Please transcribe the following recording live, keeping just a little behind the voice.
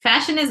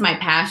Fashion is my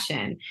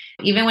passion.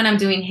 Even when I'm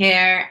doing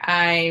hair,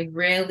 I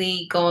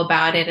really go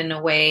about it in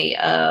a way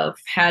of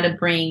how to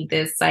bring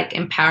this like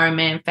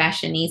empowerment,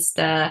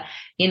 fashionista,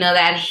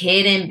 that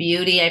hidden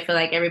beauty. I feel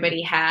like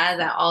everybody has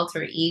that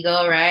alter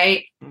ego,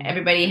 right?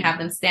 Everybody have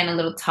them stand a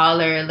little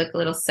taller, look a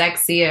little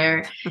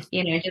sexier,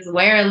 just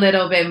wear a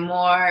little bit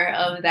more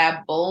of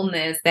that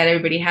boldness that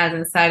everybody has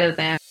inside of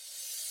them.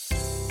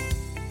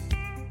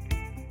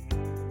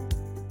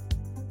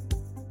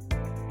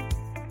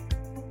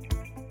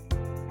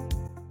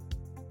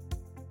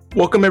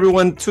 Welcome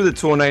everyone to the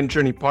 209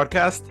 Journey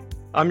podcast.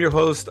 I'm your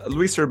host,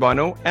 Luis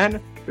Urbano, and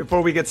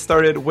before we get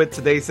started with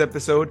today's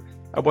episode,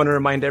 I want to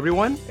remind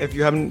everyone, if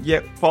you haven't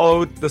yet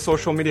followed the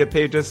social media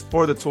pages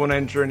for the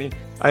 209 Journey,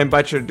 I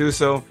invite you to do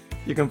so.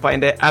 You can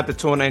find it at the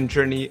 209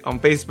 Journey on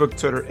Facebook,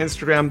 Twitter,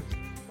 Instagram.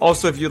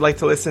 Also, if you'd like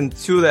to listen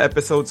to the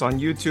episodes on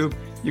YouTube,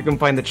 you can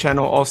find the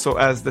channel also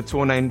as the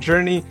 209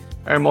 Journey.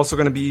 I'm also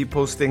going to be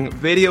posting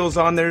videos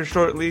on there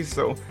shortly,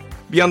 so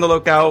be on the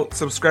lookout,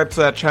 subscribe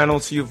to that channel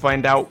so you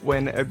find out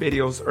when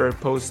videos are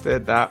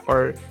posted that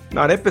are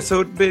not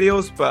episode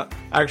videos, but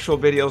actual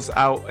videos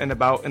out and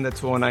about in the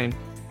 209.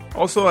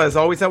 Also, as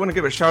always, I want to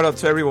give a shout out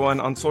to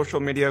everyone on social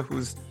media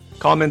who's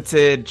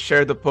commented,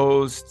 shared the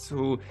posts,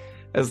 who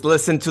has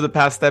listened to the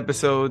past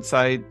episodes.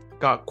 I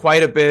got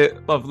quite a bit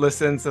of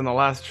listens in the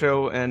last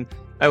show, and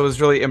I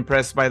was really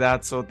impressed by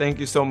that. So thank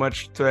you so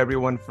much to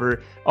everyone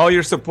for all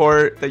your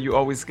support that you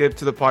always give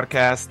to the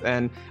podcast,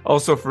 and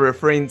also for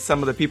referring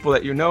some of the people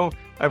that you know.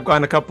 I've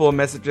gotten a couple of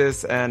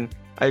messages and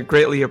I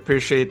greatly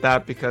appreciate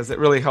that because it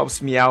really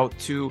helps me out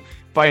to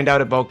find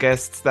out about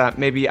guests that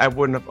maybe I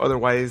wouldn't have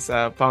otherwise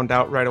found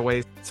out right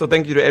away. So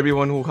thank you to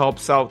everyone who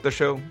helps out the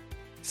show.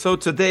 So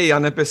today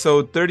on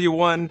episode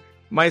 31,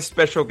 my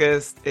special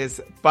guest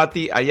is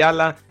Patti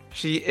Ayala.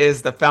 She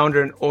is the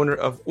founder and owner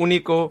of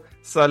Unico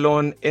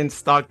Salon in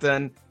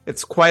Stockton.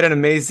 It's quite an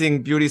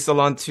amazing beauty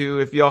salon too.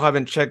 If y'all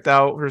haven't checked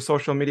out her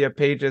social media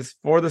pages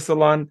for the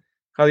salon,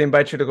 highly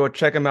invite you to go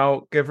check them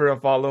out, give her a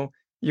follow.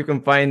 You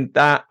can find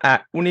that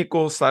at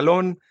Unico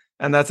Salon,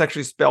 and that's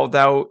actually spelled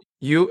out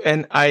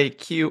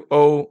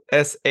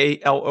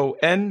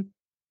UNIQOSALON.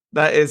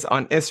 That is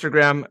on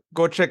Instagram.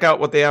 Go check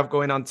out what they have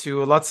going on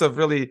too. Lots of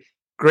really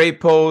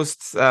great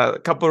posts, a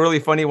couple of really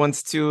funny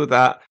ones too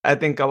that I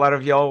think a lot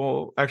of y'all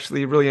will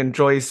actually really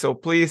enjoy. So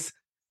please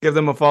give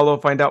them a follow,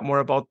 find out more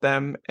about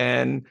them.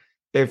 And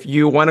if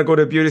you want to go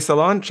to a beauty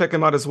salon, check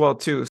them out as well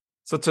too.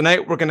 So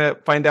tonight we're going to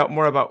find out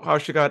more about how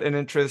she got an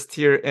interest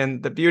here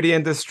in the beauty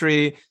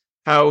industry,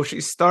 how she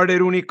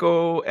started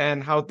Unico,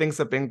 and how things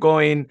have been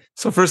going.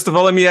 So first of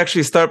all, let me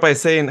actually start by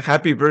saying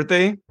happy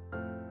birthday.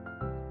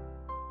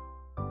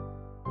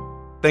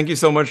 Thank you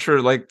so much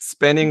for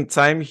spending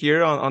time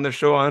here on the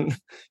show on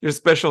your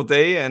special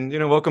day. And,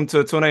 welcome to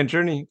the 209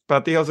 Journey.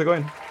 Patti, how's it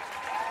going?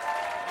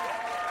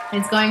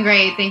 It's going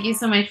great. Thank you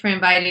so much for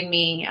inviting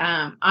me.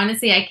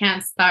 Honestly, I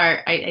can't start,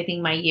 I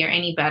think, my year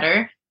any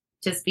better.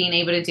 Just being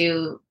able to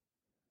do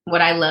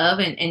what I love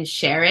and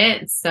share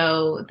it.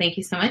 So thank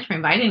you so much for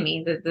inviting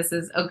me. This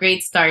is a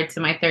great start to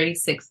my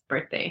 36th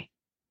birthday.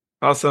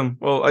 Awesome.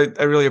 Well, I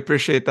really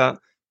appreciate that.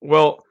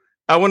 Well,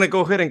 I want to go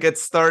ahead and get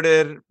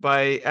started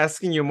by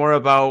asking you more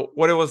about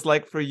what it was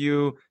like for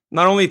you,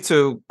 not only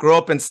to grow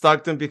up in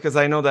Stockton, because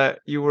I know that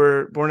you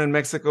were born in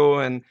Mexico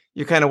and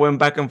you kind of went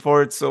back and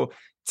forth. So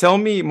tell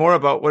me more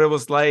about what it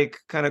was like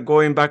kind of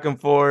going back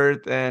and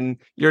forth and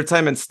your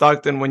time in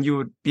Stockton when you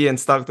would be in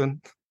Stockton.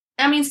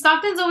 I mean,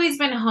 Stockton's always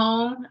been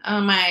home.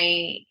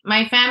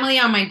 My family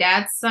on my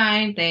dad's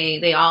side,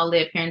 they all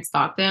live here in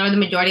Stockton, or the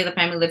majority of the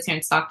family lives here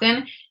in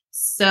Stockton.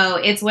 So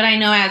it's what I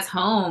know as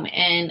home.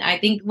 And I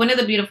think one of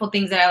the beautiful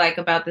things that I like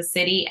about the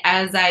city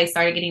as I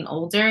started getting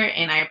older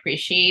and I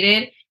appreciate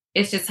it,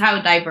 it's just how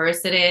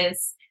diverse it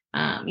is.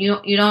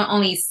 You don't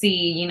only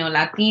see,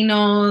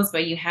 Latinos,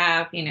 but you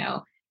have,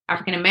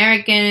 African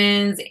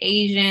Americans,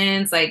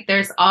 Asians,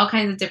 there's all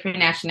kinds of different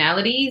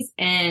nationalities.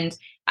 And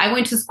I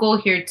went to school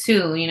here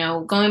too,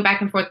 going back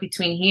and forth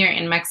between here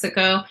and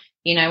Mexico.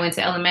 I went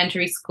to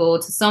elementary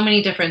school, to so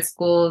many different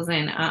schools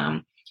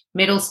and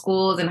middle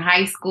schools and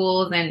high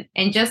schools, and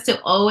just to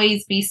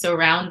always be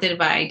surrounded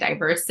by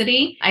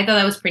diversity. I thought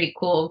that was pretty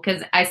cool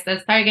because I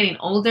started getting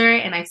older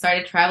and I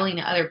started traveling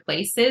to other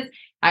places.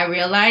 I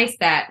realized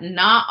that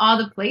not all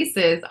the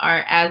places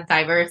are as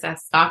diverse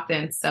as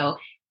Stockton. So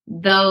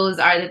those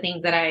are the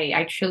things that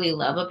I truly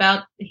love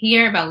about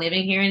here, about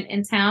living here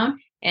in town.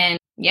 And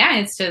yeah,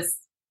 it's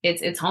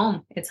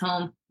home. It's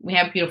home. We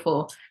have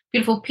beautiful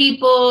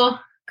people,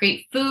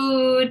 great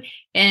food,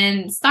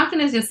 and Stockton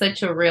is just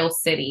such a real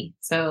city.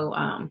 So,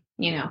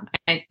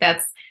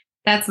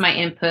 that's my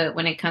input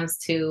when it comes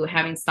to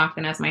having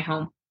Stockton as my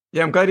home.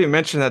 Yeah, I'm glad you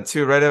mentioned that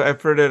too, right?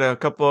 I've heard it a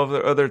couple of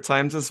other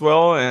times as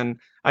well, and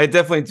I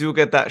definitely do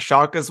get that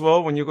shock as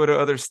well when you go to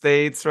other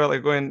states, right?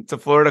 Like going to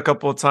Florida a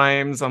couple of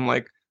times, I'm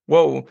like,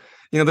 whoa.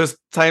 There's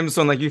times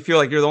when you feel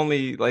like you're the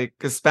only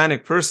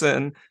Hispanic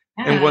person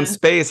in one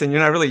space, and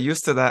you're not really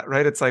used to that,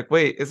 right? It's like,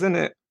 wait, isn't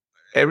it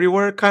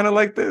everywhere kind of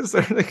like this?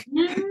 Or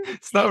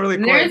it's not really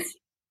quite.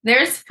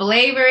 There's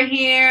flavor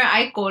here.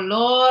 Hay color,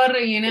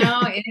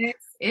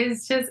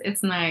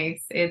 it's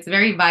nice. It's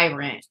very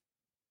vibrant.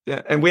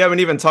 Yeah, and we haven't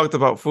even talked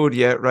about food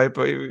yet, right?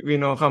 But we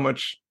know how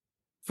much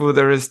food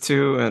there is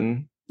too,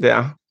 and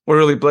yeah, we're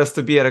really blessed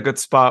to be at a good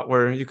spot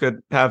where you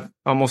could have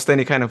almost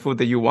any kind of food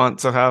that you want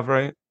to have,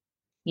 right?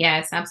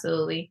 Yes,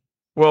 absolutely.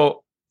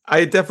 Well,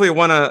 I definitely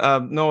want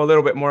to know a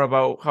little bit more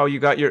about how you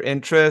got your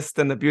interest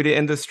in the beauty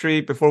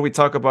industry before we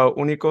talk about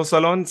Unico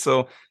Salon.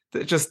 So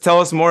just tell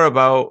us more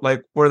about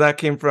like where that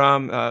came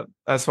from,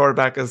 as far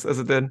back as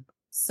it did.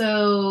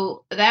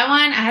 So that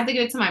one, I have to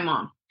give it to my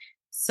mom.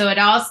 So it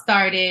all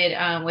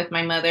started with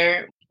my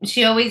mother.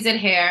 She always did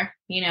hair,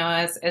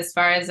 as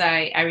far as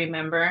I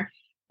remember.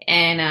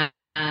 And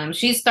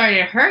she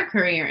started her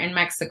career in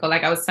Mexico.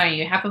 Like I was telling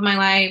you, half of my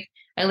life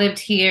I lived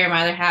here,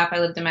 my other half I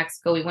lived in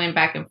Mexico. We went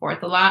back and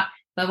forth a lot.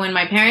 But when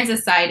my parents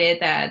decided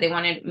that they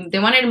wanted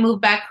to move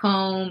back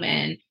home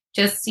and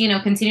just,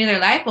 continue their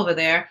life over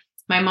there,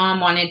 my mom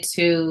wanted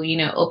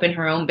to, open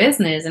her own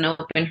business and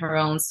open her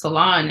own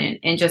salon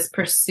and just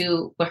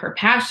pursue what her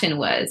passion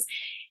was.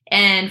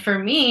 And for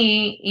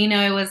me,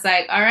 it was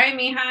like, all right,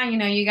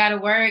 mija, you got to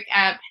work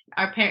at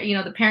our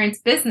parent, the parents'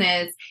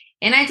 business.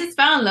 And I just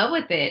fell in love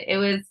with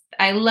it.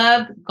 I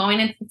loved going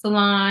into the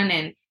salon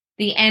and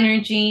the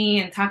energy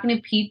and talking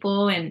to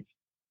people and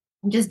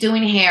just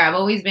doing hair. I've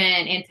always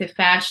been into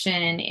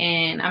fashion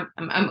and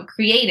I'm a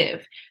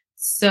creative.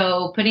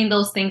 So putting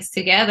those things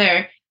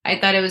together, I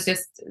thought it was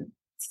just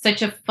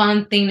such a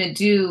fun thing to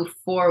do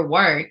for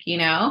work.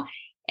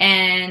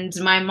 And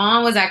my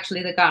mom was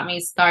actually that got me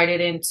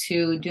started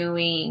into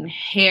doing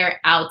hair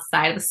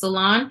outside of the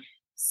salon.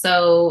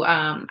 So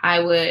I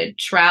would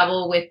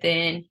travel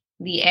within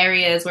the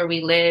areas where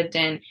we lived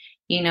and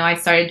I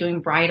started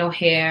doing bridal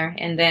hair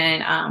and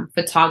then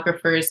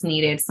photographers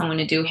needed someone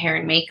to do hair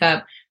and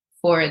makeup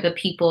for the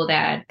people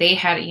that they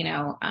had,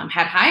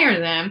 had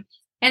hired them.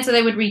 And so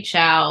they would reach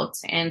out.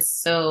 And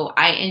so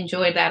I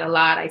enjoyed that a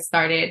lot. I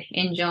started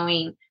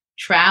enjoying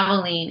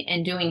traveling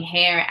and doing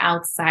hair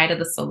outside of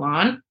the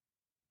salon.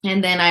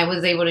 And then I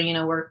was able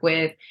to, work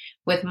with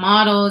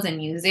models and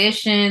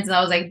musicians. And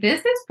I was like,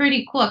 this is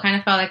pretty cool. I kind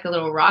of felt like a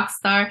little rock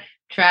star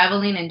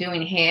traveling and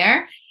doing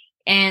hair.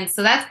 And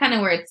so that's kind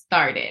of where it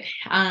started.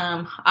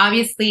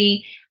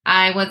 Obviously,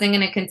 I wasn't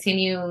going to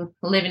continue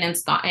living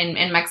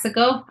in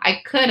Mexico.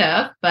 I could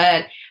have,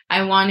 but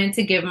I wanted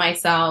to give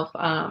myself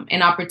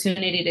an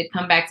opportunity to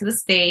come back to the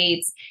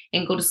States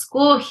and go to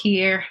school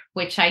here,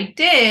 which I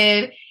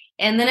did.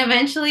 And then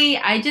eventually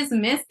I just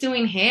missed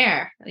doing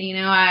hair.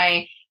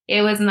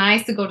 It was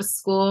nice to go to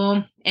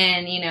school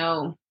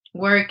and,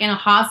 work in a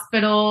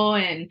hospital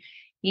and,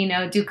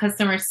 do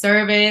customer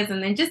service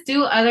and then just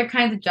do other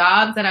kinds of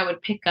jobs that I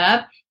would pick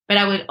up. But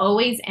I would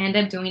always end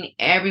up doing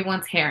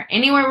everyone's hair.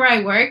 Anywhere where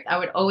I worked, I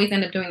would always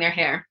end up doing their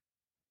hair.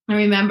 I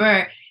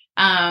remember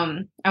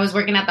I was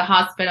working at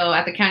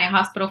the county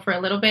hospital for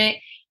a little bit.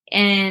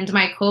 And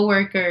my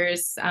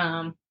coworkers,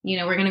 we're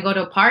going to go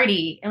to a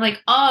party. And like,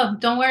 oh,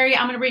 don't worry,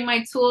 I'm going to bring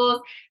my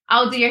tools.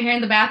 I'll do your hair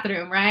in the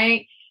bathroom,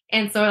 right?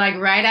 And so like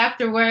right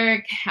after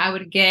work, I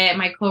would get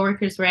my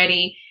coworkers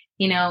ready,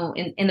 in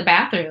the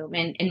bathroom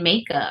and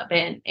makeup.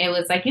 And it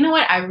was like, you know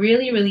what? I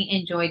really, really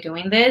enjoy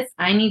doing this.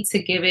 I need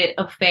to give it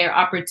a fair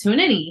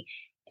opportunity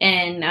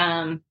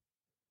and,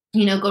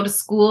 go to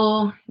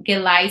school,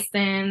 get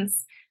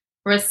licensed,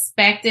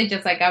 respect it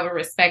just like I would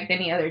respect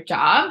any other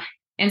job.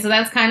 And so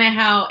that's kind of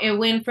how it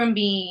went from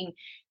being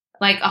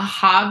like a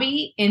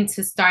hobby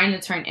into starting to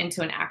turn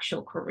into an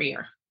actual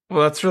career.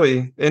 Well, that's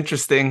really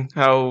interesting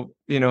how,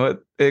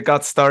 it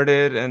got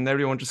started and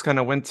everyone just kind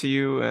of went to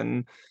you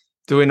and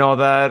doing all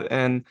that.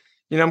 And,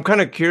 I'm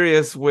kind of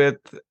curious with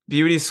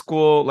beauty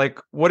school, like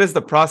what is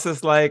the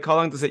process like? How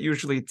long does it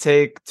usually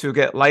take to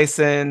get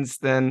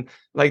licensed? And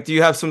like, do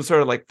you have some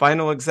sort of like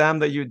final exam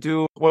that you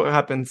do? What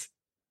happens?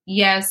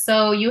 Yeah,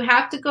 so you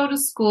have to go to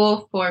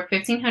school for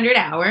 1,500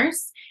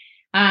 hours.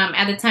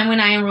 At the time when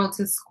I enrolled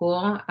to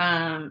school,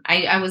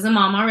 I was a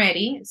mom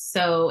already.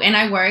 So, and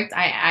I worked.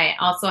 I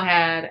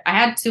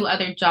had two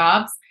other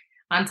jobs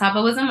on top.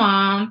 I was a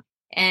mom,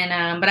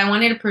 and but I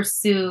wanted to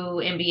pursue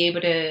and be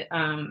able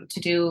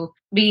to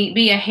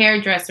be a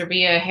hairdresser,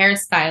 be a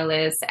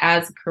hairstylist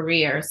as a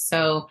career.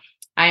 So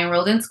I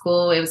enrolled in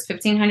school. It was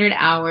 1,500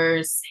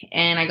 hours,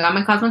 and I got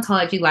my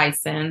cosmetology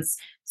license.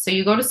 So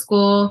you go to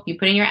school, you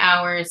put in your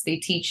hours, they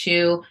teach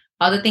you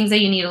all the things that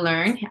you need to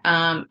learn.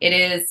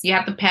 You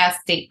have to pass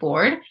state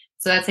board.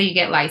 So that's how you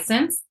get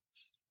licensed.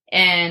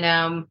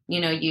 And,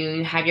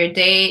 you have your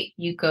date,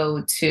 you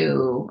go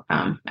to,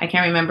 I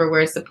can't remember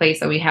where's the place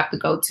that we have to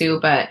go to,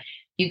 but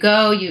you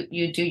go,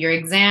 you do your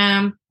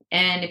exam.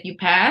 And if you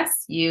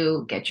pass,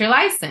 you get your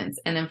license.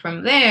 And then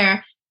from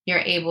there, you're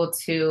able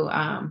to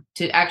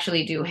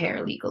actually do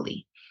hair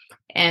legally.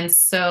 And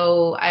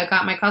so I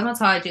got my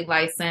cosmetology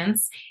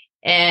license.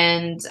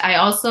 And I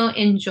also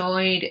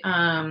enjoyed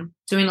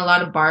doing a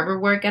lot of barber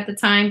work at the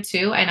time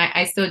too. And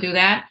I still do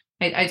that.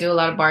 I do a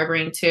lot of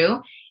barbering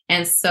too.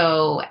 And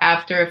so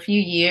after a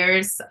few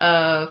years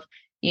of,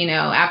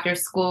 after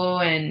school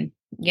and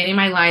getting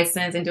my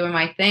license and doing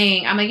my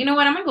thing, I'm like, you know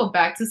what? I'm gonna go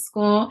back to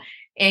school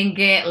and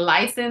get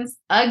licensed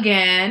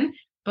again,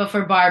 but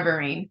for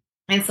barbering.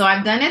 And so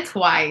I've done it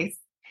twice.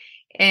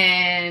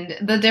 And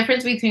the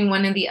difference between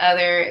one and the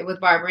other with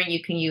barbering,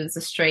 you can use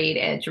a straight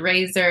edge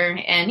razor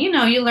and, you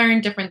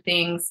learn different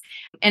things.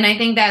 And I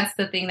think that's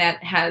the thing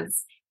that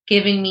has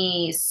given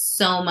me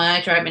so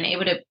much, or I've been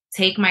able to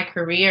take my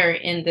career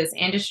in this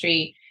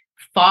industry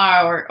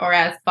far, or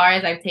as far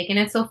as I've taken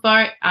it so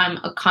far. I'm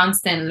a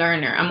constant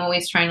learner. I'm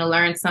always trying to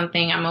learn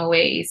something. I'm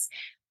always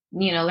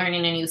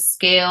learning a new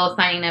skill,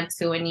 signing up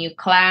to a new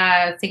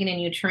class, taking a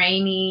new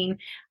training.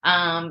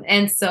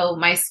 And so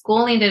my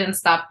schooling didn't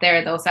stop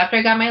there though. So after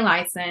I got my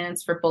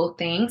license for both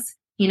things,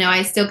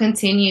 I still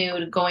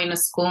continued going to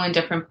school in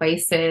different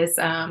places.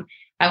 I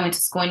went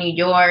to school in New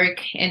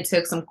York and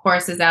took some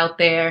courses out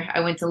there. I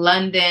went to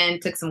London,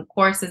 took some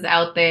courses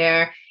out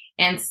there.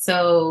 And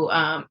so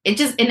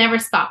it never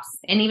stops.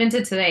 And even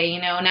to today,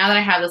 now that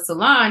I have the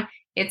salon,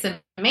 it's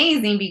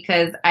amazing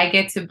because I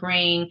get to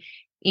bring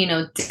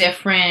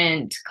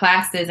different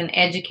classes and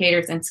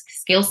educators and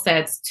skill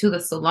sets to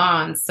the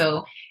salon.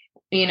 So,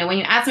 when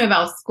you ask me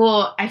about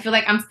school, I feel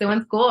like I'm still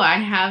in school. I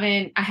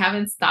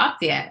haven't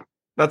stopped yet.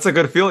 That's a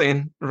good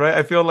feeling, right?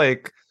 I feel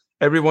like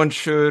everyone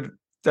should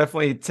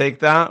definitely take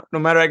that, no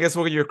matter, I guess,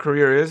 what your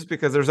career is,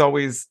 because there's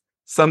always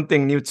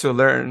something new to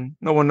learn.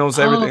 No one knows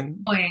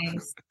everything.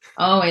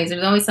 Always.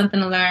 There's always something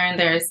to learn.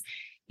 There's,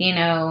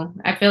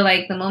 I feel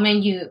like the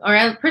moment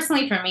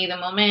personally for me, the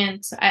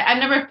moment I've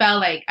never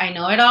felt like I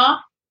know it all.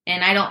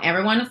 And I don't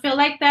ever want to feel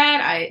like that.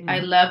 I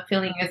love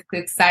feeling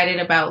excited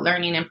about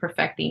learning and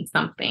perfecting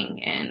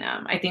something. And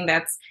I think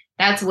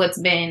that's what's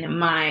been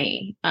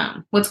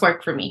what's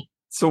worked for me.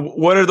 So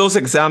what are those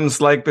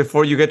exams like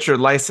before you get your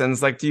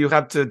license? Like, do you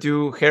have to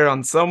do hair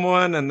on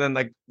someone and then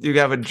do you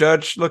have a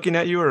judge looking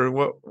at you, or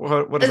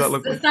what does that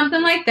look like?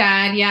 Something like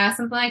that. Yeah,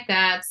 something like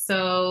that.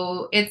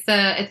 So it's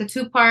a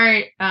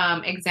 2-part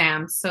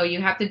exam. So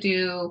you have to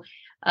do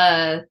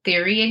a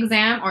theory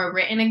exam or a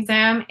written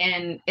exam,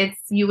 and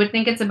you would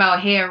think it's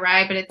about hair,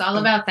 right? But it's all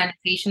about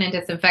sanitation and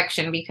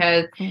disinfection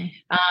because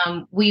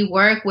we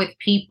work with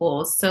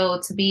people.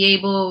 So to be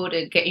able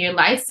to get your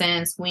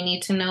license, we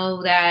need to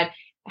know that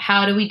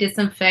how do we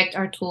disinfect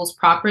our tools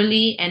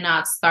properly and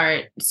not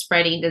start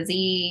spreading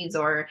disease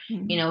or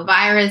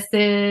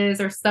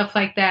viruses or stuff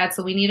like that.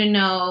 So we need to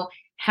know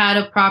how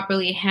to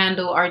properly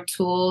handle our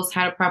tools,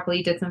 how to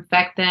properly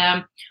disinfect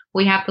them.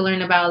 We have to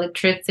learn about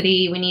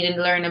electricity. We need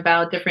to learn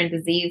about different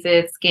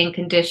diseases, skin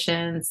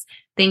conditions,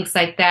 things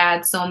like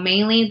that. So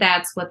mainly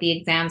that's what the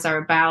exams are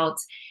about.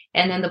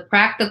 And then the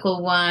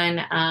practical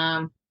one,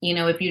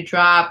 if you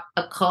drop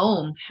a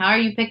comb, how are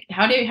you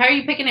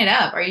picking it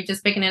up? Are you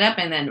just picking it up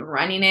and then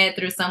running it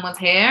through someone's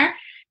hair?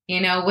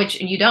 Which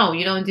you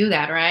don't do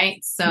that,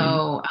 right?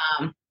 So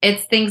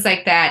it's things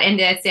like that.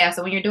 And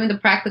so when you're doing the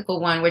practical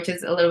one, which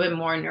is a little bit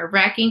more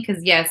nerve-wracking,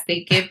 because yes,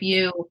 they give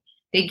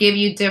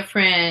you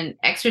different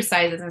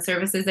exercises and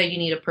services that you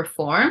need to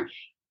perform.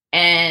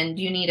 And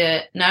you need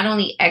to not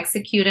only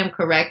execute them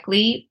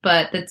correctly,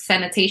 but the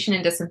sanitation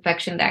and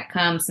disinfection that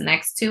comes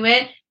next to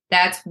it,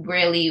 that's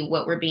really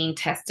what we're being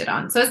tested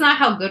on. So it's not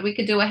how good we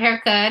could do a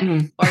haircut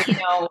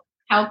or,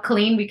 how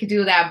clean we could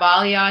do that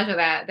balayage or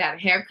that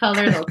hair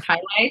color, those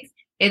highlights.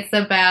 It's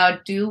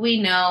about, do we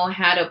know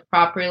how to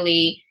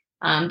properly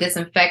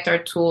disinfect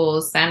our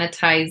tools,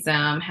 sanitize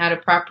them, how to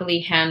properly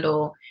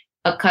handle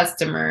a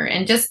customer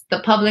and just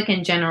the public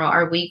in general?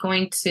 Are we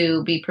going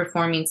to be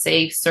performing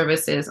safe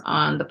services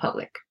on the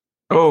public?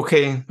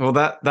 Okay, well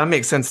that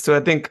makes sense too.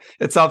 I think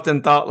it's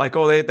often thought like,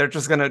 they're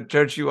just gonna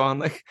judge you on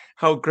like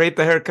how great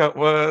the haircut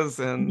was,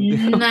 and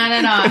not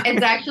at all.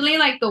 It's actually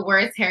like the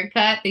worst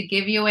haircut. They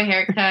give you a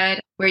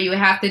haircut where you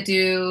have to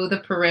do the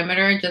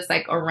perimeter just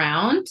like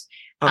around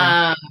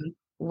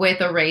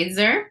with a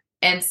razor,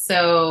 and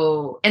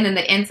then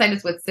the inside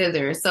is with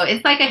scissors. So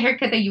it's like a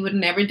haircut that you would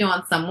never do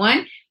on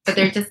someone, but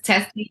they're just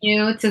testing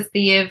you to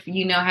see if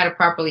you know how to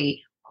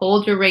properly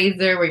hold your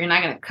razor where you're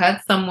not going to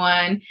cut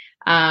someone.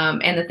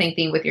 And the same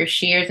thing with your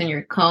shears and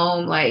your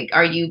comb. Like,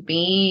 are you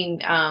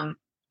being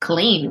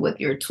clean with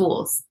your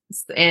tools?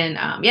 And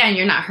and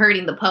you're not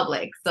hurting the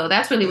public. So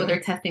that's really what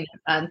they're testing us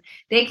on.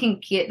 They can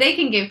give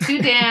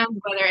 2 damns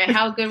whether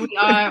how good we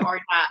are or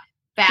not.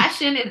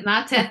 Fashion is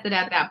not tested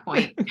at that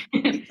point.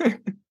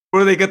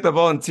 Where do they get the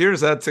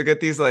volunteers at to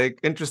get these like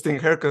interesting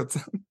haircuts?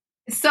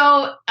 So,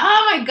 oh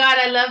my God,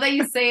 I love that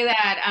you say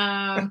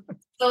that.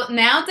 So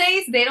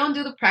nowadays they don't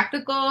do the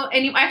practical,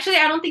 and actually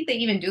I don't think they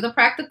even do the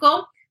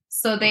practical.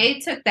 So they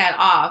took that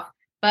off.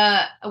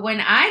 But when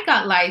I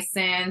got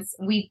licensed,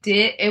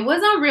 it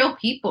was on real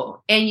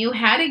people, and you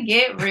had to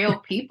get real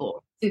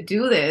people to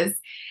do this.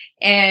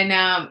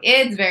 And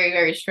it's very,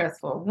 very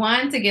stressful.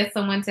 One, to get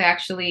someone to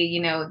actually,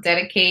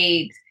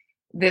 dedicate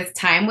this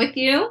time with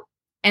you.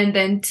 And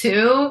then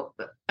 2,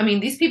 I mean,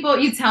 these people,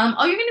 you tell them,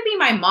 oh, you're going to be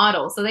my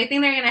model. So they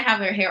think they're going to have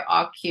their hair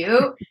all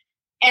cute.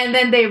 And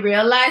then they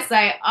realize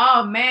like,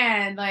 oh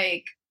man,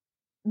 like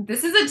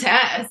this is a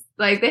test.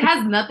 Like it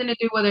has nothing to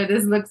do whether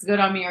this looks good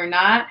on me or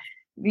not.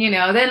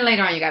 then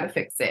later on you got to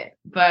fix it.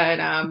 But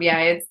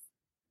yeah,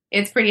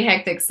 it's pretty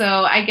hectic. So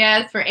I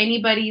guess for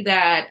anybody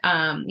that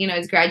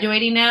is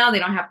graduating now, they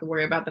don't have to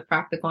worry about the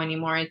practical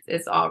anymore.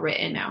 It's all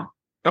written now.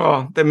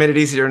 Oh, they made it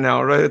easier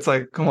now, right? It's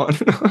like, come on.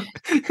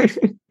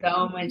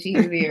 So much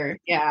easier.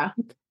 Yeah.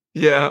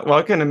 Yeah, well,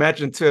 I can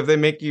imagine too if they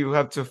make you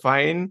have to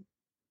find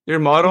your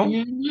model,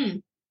 Hmm.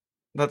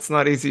 that's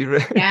not easy,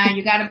 right? Yeah,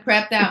 you got to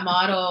prep that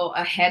model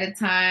ahead of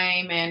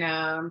time.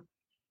 And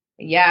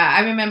yeah,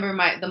 I remember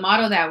the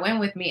model that went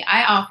with me.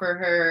 I offer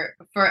her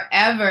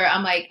forever.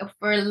 I'm like,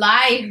 for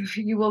life,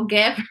 you will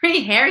get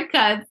free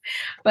haircuts,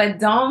 but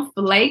don't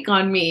flake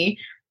on me.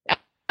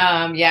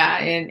 Yeah,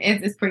 and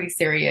it's pretty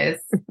serious.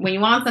 When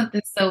you want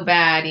something so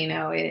bad,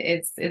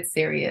 it's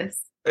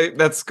serious. Hey,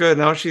 that's good.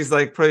 Now she's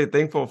like pretty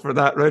thankful for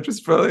that, right?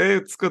 Just probably, hey,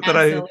 it's good that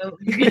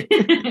Absolutely.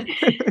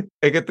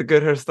 I get the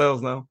good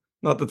hairstyles now,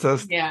 not the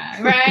test.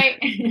 Yeah, right.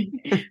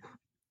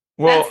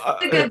 Well,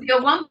 That's a good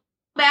deal. One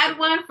bad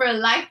one for a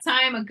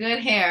lifetime of good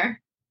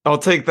hair. I'll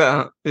take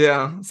that.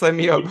 Yeah, sign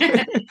me up.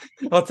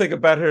 I'll take a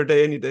bad hair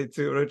day any day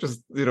too, right?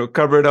 Just,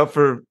 cover it up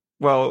for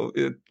well,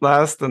 it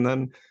lasts and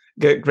then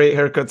get great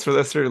haircuts for the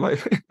rest of your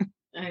life.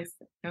 Nice.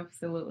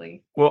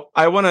 Absolutely. Well,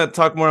 I want to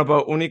talk more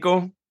about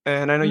Unico,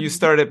 and I know you Mhm.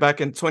 started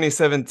back in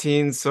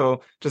 2017.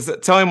 So just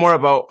tell me more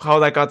about how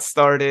that got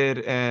started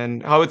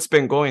and how it's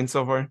been going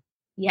so far.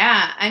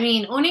 Yeah, I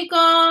mean, Unico,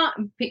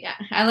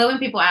 I love when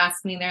people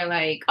ask me, they're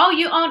like, "Oh,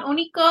 you own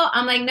Unico?"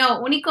 I'm like,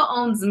 "No, Unico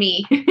owns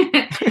me."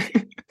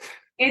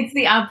 It's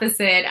the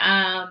opposite.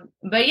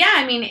 But yeah,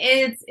 I mean,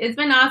 it's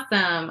been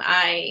awesome.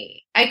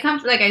 I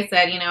come like I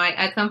said,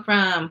 I come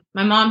from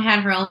my mom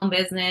had her own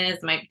business.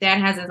 My dad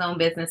has his own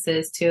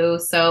businesses too.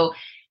 So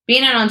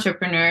being an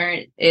entrepreneur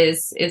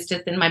is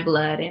just in my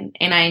blood,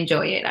 and I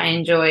enjoy it. I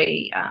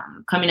enjoy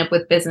coming up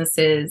with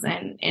businesses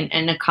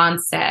and a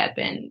concept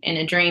and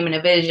a dream and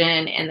a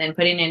vision, and then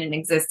putting it in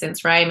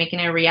existence, right? Making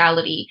it a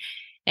reality.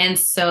 And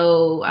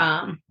so,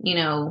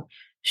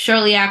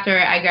 shortly after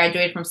I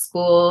graduated from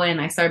school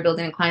and I started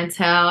building a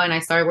clientele and I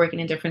started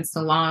working in different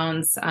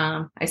salons,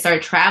 I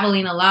started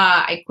traveling a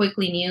lot. I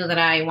quickly knew that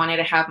I wanted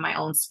to have my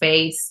own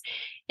space.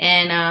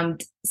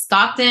 And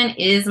Stockton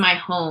is my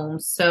home.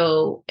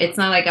 So it's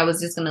not like I was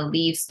just going to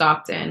leave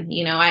Stockton.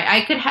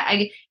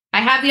 I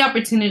have the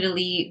opportunity to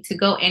leave, to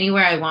go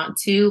anywhere I want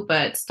to,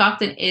 but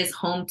Stockton is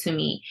home to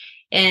me.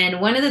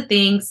 And one of the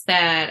things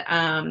that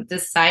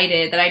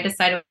I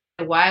decided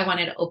why I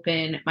wanted to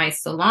open my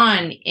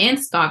salon in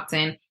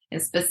Stockton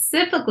and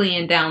specifically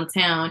in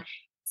downtown.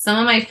 Some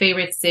of my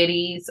favorite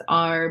cities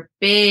are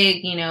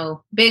big,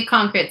 big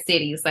concrete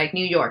cities like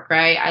New York,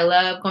 right? I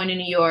love going to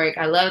New York.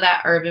 I love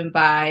that urban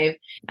vibe.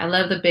 I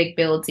love the big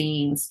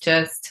buildings,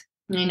 just,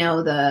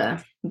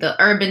 the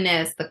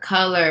urbanness, the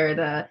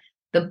color,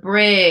 the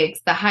bricks,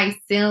 the high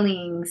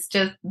ceilings,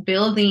 just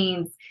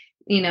buildings,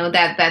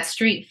 that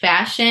street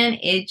fashion.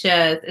 It's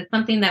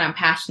something that I'm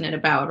passionate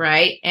about,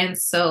 right? And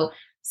so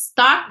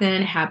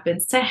Stockton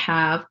happens to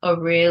have a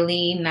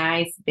really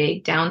nice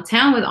big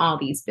downtown with all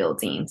these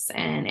buildings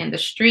and the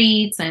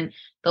streets and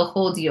the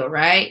whole deal,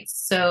 right?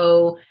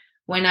 So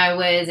when I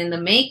was in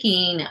the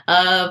making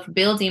of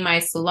building my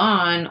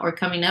salon or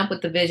coming up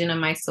with the vision of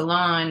my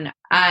salon,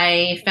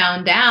 I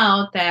found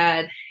out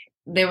that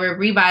they were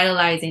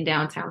revitalizing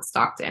downtown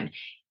Stockton.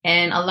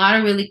 And a lot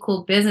of really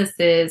cool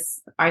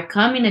businesses are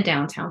coming to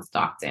downtown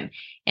Stockton.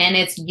 And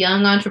it's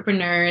young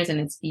entrepreneurs and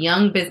it's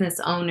young business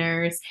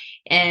owners.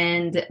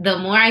 And the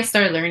more I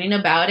started learning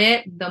about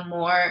it, the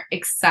more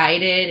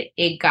excited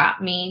it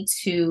got me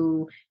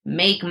to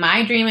make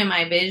my dream and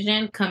my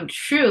vision come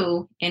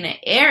true in an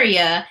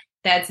area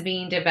that's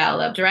being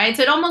developed, right?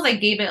 So it almost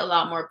like gave it a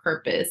lot more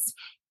purpose.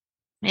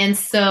 And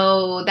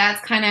so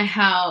that's kind of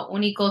how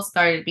Unico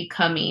started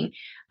becoming.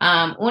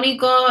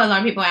 Único, a lot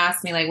of people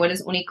ask me, like, what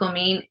does único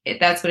mean?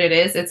 That's what it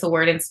is. It's a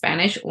word in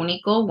Spanish,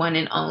 único, one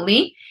and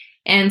only.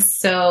 And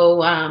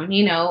so,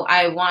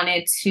 I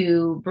wanted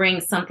to bring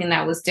something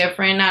that was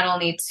different, not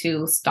only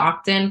to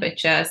Stockton, but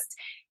just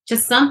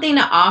something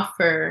to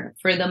offer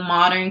for the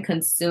modern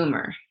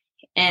consumer.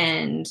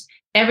 And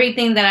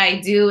everything that I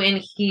do in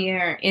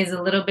here is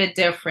a little bit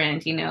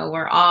different.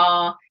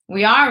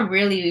 We are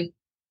really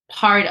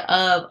part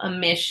of a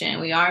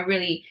mission. We are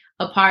really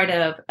a part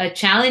of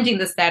challenging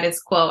the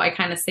status quo. I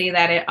kind of say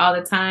that all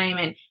the time.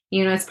 And,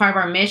 it's part of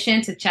our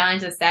mission to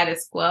challenge the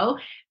status quo.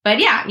 But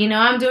yeah,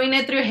 I'm doing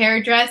it through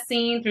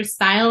hairdressing, through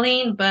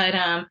styling. But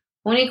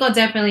Unico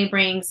definitely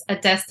brings a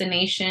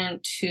destination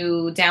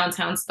to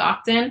downtown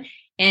Stockton.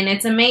 And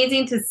it's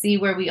amazing to see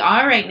where we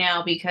are right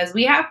now because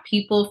we have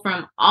people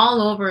from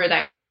all over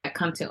that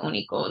come to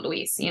Unico,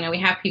 Luis. We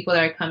have people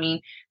that are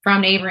coming from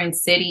neighboring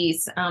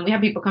cities. We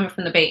have people coming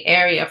from the Bay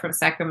Area, from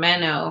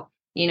Sacramento,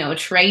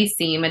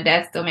 Tracy,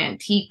 Modesto,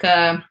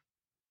 Manteca.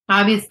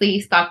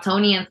 Obviously,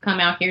 Stocktonians come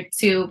out here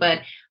too,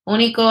 but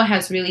Unico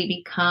has really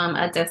become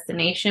a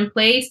destination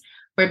place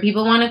where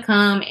people want to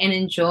come and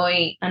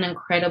enjoy an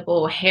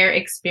incredible hair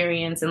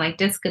experience and like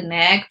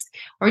disconnect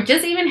or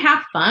just even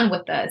have fun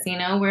with us.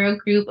 We're a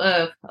group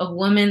of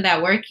women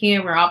that work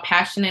here. We're all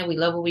passionate. We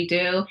love what we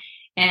do.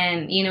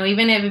 And,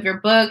 even if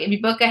you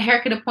book a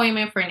haircut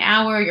appointment for an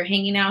hour, you're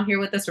hanging out here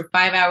with us for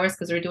 5 hours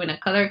because we're doing a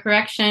color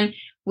correction.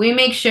 We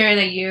make sure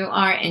that you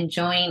are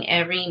enjoying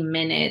every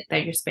minute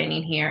that you're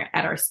spending here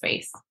at our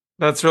space.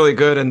 That's really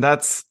good. And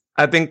that's,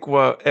 I think,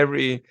 what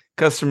every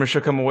customer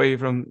should come away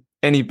from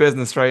any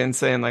business, right? And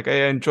saying, like,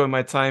 hey, I enjoy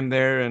my time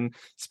there. And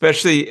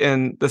especially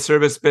in the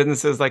service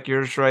businesses like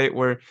yours, right?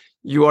 Where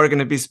you are going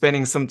to be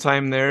spending some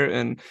time there.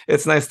 And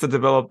it's nice to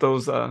develop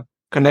those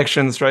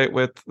connections, right?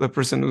 With the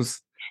person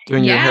who's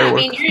doing your Yeah, hair I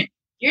work. mean,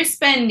 you're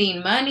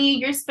spending money,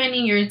 you're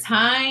spending your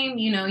time,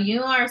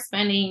 you are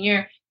spending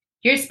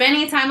you're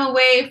spending time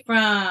away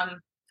from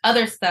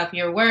other stuff,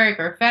 your work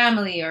or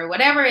family or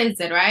whatever is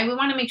it, right? We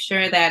want to make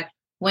sure that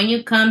when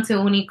you come to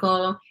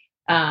Unico,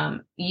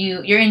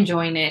 you're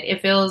enjoying it.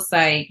 It feels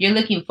like you're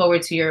looking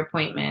forward to your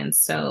appointments.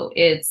 So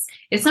it's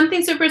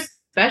something super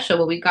special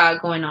what we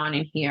got going on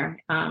in here.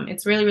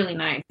 It's really, really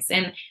nice.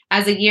 And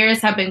as the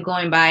years have been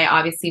going by,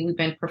 obviously we've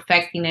been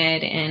perfecting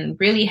it and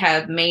really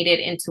have made it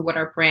into what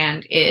our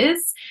brand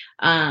is.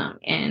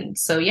 And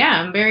so,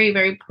 yeah, I'm very,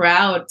 very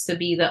proud to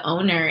be the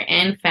owner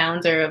and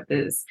founder of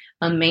this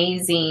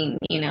amazing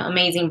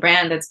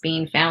brand that's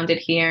being founded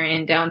here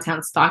in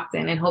downtown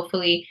Stockton. And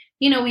hopefully,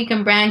 we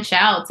can branch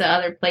out to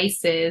other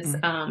places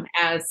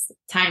as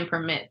time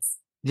permits.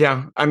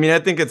 Yeah, I mean, I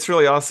think it's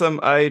really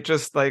awesome. I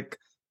just like,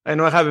 I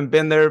know I haven't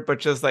been there, but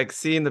just like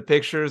seeing the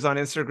pictures on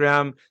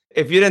Instagram,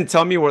 if you didn't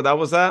tell me where that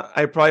was at,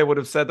 I probably would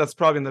have said that's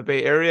probably in the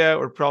Bay Area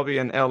or probably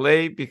in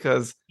LA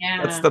because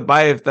that's Yeah. the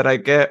vibe that I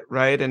get,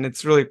 right? And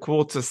it's really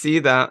cool to see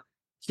that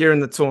here in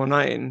the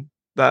 209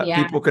 that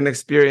Yeah. people can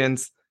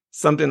experience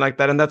something like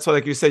that. And that's why,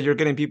 like you said, you're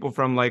getting people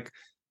from like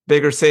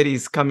bigger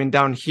cities coming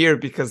down here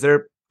because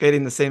they're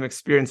getting the same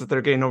experience that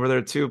they're getting over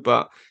there too.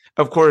 But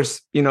of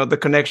course, the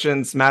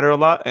connections matter a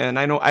lot. And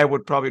I know I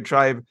would probably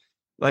drive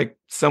like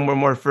somewhere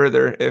more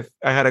further if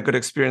I had a good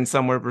experience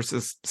somewhere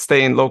versus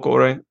staying local,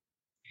 right?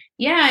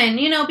 Yeah, and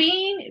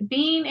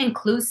being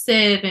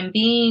inclusive and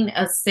being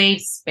a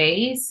safe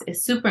space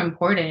is super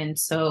important.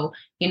 So,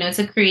 it's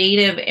a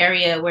creative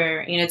area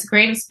where, it's a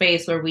creative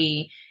space where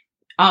we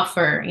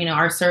offer,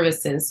 our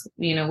services,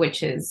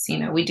 which is,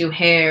 we do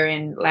hair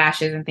and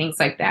lashes and things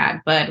like that.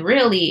 But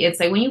really,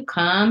 it's like when you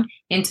come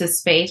into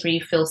space where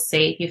you feel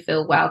safe, you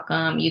feel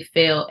welcome, you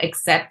feel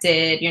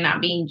accepted, you're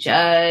not being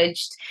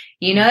judged.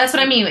 That's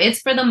what I mean.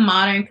 It's for the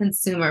modern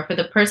consumer, for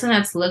the person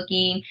that's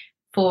looking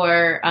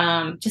for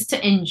just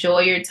to enjoy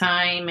your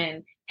time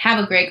and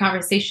have a great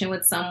conversation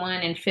with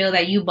someone and feel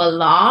that you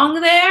belong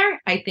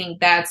there. I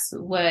think that's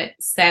what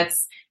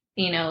sets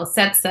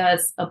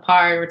us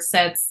apart or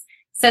sets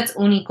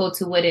Unico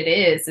to what it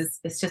is.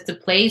 It's just a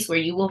place where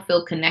you will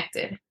feel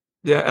connected.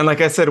 Yeah, and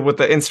like I said, with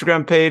the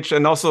Instagram page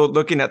and also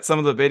looking at some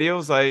of the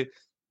videos,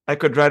 I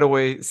could right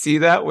away see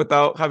that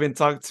without having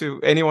talked to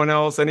anyone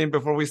else. And even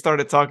before we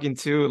started talking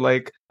too,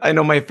 like I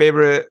know my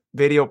favorite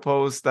video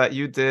post that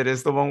you did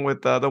is the one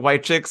with the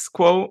white chicks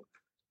quote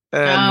Oh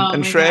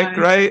and my Shrek,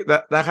 God. right?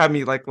 That had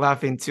me like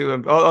laughing too.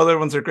 And all other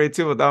ones are great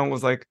too, but that one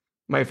was like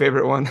my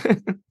favorite one.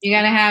 You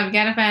gotta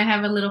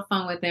have a little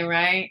fun with it,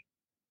 right?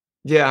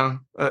 Yeah,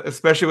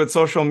 especially with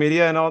social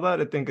media and all that,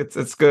 I think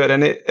it's good,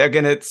 and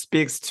it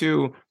speaks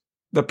to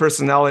the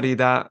personality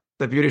that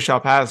the beauty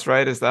shop has,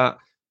 right? Is that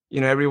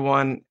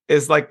everyone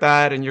is like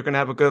that, and you're gonna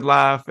have a good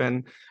laugh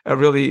and a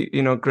really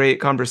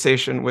great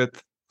conversation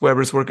with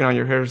whoever's working on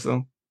your hair.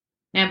 So,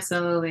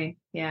 Absolutely.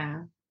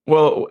 Yeah.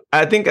 well,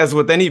 I think as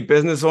with any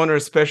business owner,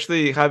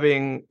 especially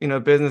having a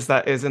business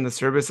that is in the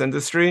service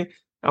industry,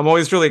 I'm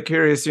always really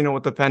curious,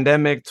 with the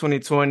pandemic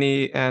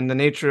 2020 and the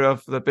nature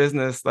of the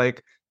business,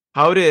 like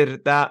how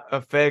did that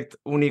affect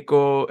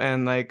Unico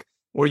and like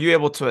were you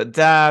able to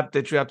adapt?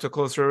 Did you have to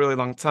close for a really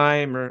long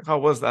time or how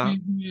was that?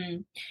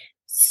 Mhm.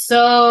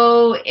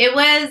 So it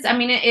was, I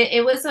mean,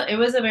 it was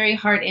a very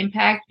hard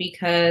impact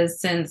because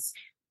since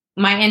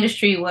my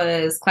industry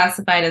was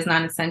classified as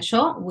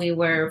non-essential, we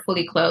were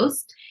fully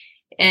closed.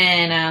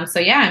 And so,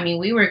 yeah, I mean,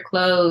 we were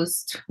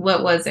closed,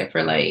 what was it,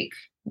 for like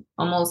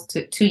almost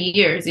 2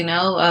 years,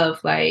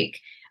 of like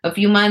a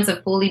few months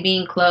of fully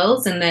being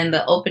closed and then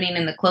the opening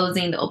and the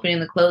closing, the opening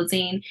and the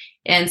closing.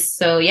 And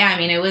so, yeah, I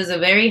mean, it was a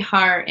very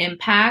hard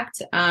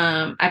impact.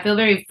 I feel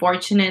very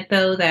fortunate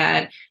though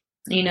that,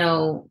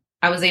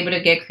 I was able to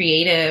get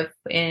creative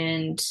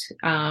and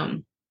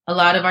a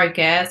lot of our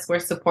guests were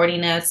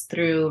supporting us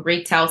through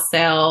retail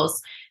sales.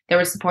 They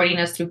were supporting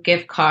us through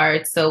gift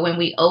cards. So when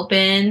we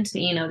opened,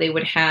 they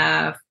would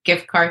have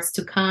gift cards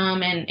to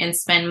come and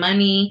spend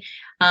money.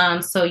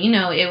 So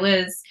it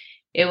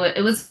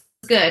was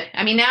good.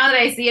 I mean, now that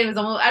I see it, it was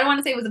almost, I don't want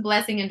to say it was a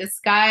blessing in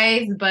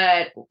disguise,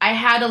 but I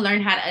had to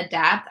learn how to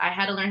adapt. I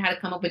had to learn how to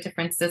come up with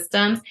different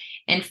systems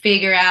and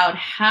figure out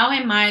how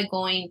am I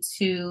going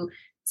to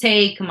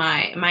take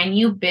my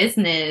new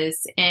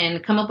business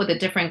and come up with a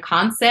different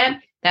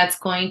concept that's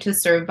going to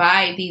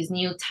survive these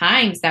new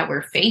times that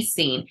we're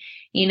facing.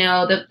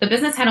 The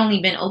business had only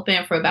been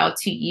open for about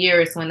 2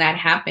 years when that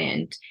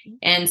happened.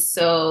 And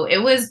so it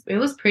was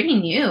pretty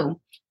new.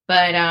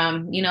 But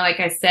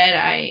like I said,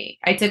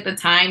 I took the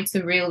time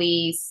to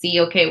really see,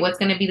 okay, what's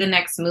going to be the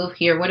next move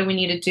here? What do we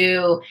need to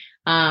do?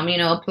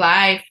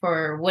 Apply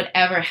for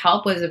whatever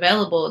help was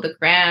available, the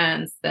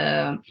grants,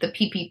 the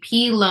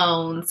PPP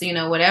loans,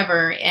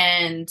 whatever.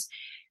 And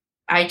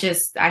I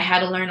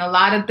had to learn a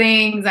lot of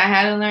things. I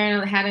had to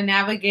learn how to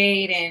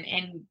navigate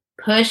and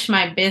push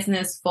my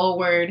business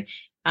forward.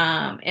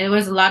 And it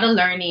was a lot of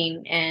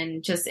learning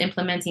and just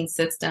implementing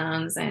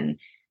systems and,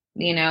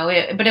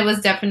 but it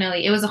was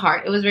definitely, it was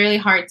really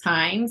hard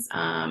times.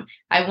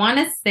 I want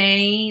to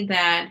say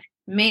that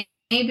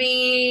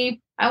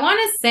maybe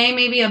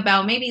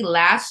about maybe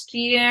last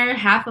year,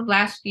 half of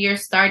last year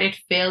started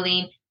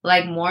feeling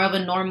like more of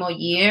a normal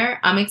year.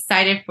 I'm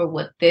excited for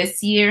what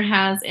this year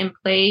has in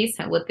place,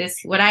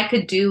 what I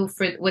could do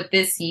with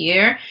this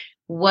year,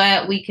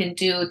 what we can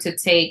do to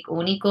take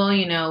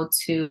Unico,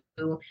 to,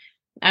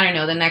 I don't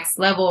know, the next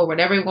level or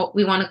whatever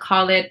we want to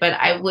call it. But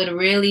I would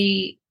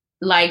really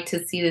like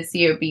to see this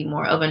year be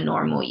more of a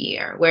normal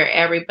year where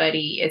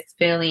everybody is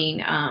feeling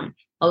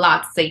a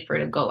lot safer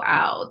to go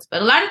out.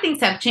 But a lot of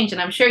things have changed,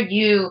 and I'm sure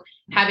you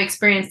have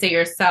experienced it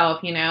yourself,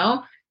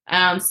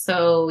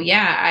 So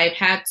yeah, I've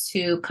had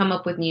to come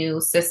up with new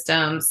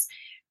systems,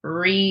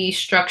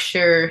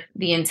 restructure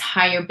the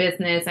entire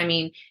business. I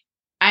mean,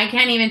 I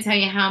can't even tell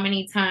you how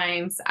many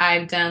times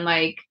I've done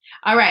like,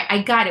 all right,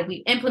 I got it. We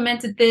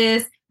implemented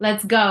this.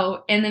 Let's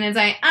go. And then it's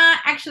like,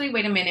 actually,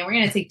 wait a minute. We're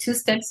going to take 2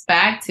 steps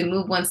back to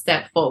move 1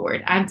 step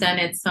forward. I've done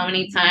it so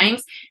many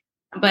times.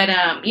 But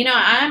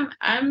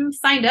I'm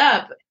signed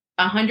up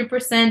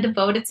 100%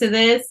 devoted to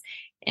this.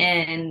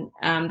 And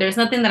there's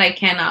nothing that I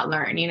cannot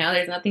learn.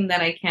 There's nothing that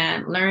I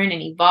can't learn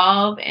and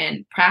evolve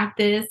and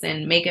practice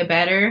and make it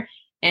better.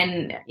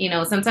 And,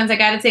 sometimes I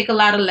got to take a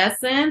lot of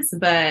lessons,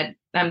 but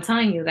I'm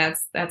telling you,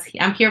 that's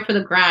I'm here for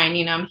the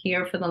grind. I'm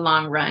here for the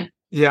long run.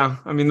 Yeah.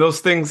 I mean, those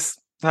things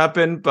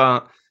happen,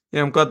 but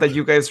I'm glad that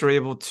you guys were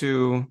able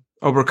to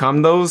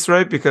overcome those,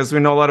 right? Because we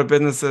know a lot of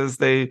businesses,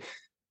 they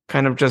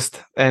kind of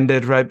just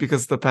ended, right,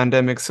 because of the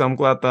pandemic. So I'm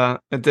glad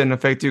that it didn't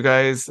affect you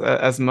guys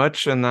as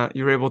much and that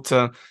you were able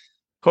to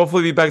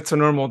hopefully be back to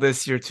normal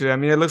this year too. I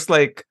mean, it looks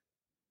like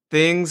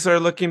things are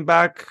looking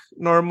back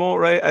normal,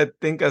 right? I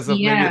think as of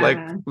maybe like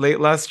late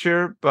last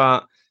year,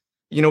 but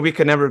we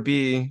can never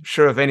be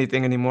sure of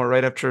anything anymore,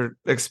 right? After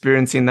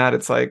experiencing that,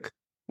 it's like,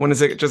 when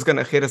is it just going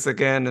to hit us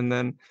again? And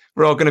then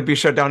we're all going to be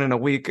shut down in a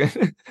week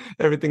and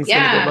everything's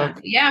going to go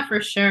back. Yeah, for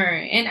sure.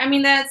 And I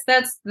mean, that's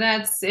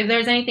if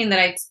there's anything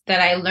that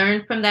I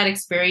learned from that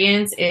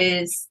experience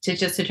is to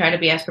try to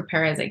be as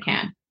prepared as I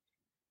can,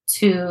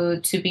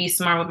 to be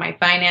smart with my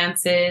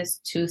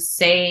finances, to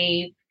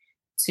save,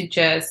 to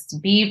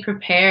just be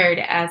prepared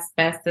as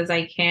best as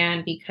I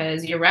can,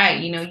 because you're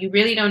right. You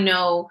really don't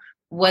know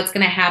what's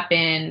going to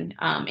happen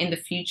in the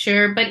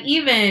future. But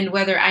even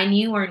whether I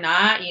knew or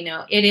not,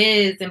 it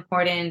is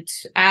important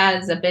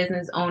as a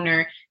business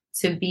owner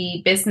to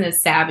be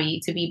business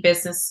savvy, to be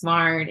business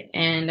smart.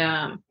 And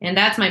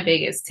that's my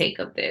biggest take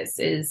of this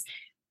is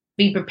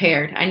be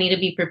prepared. I need to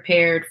be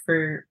prepared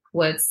for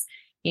what's,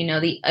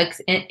 the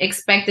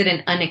expected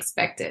and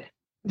unexpected.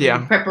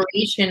 Yeah.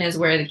 Preparation is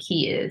where the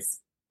key is.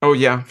 Oh,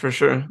 yeah, for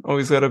sure.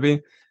 Always got to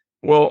be.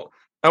 Well,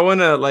 I want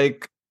to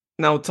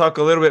now talk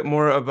a little bit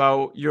more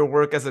about your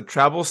work as a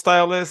travel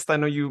stylist. I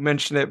know you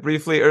mentioned it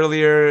briefly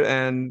earlier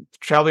and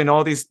traveling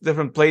all these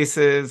different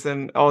places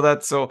and all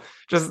that. So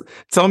just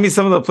tell me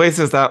some of the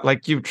places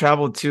that you've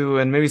traveled to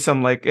and maybe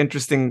some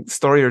interesting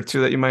story or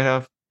two that you might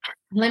have.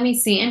 Let me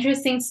see.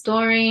 Interesting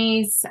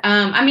stories.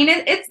 I mean,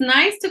 it's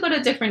nice to go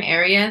to different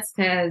areas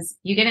because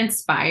you get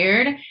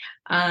inspired.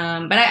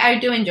 But I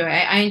do enjoy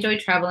it. I enjoy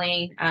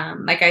traveling.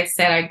 Like I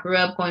said, I grew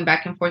up going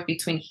back and forth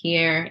between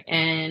here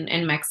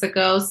and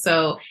Mexico.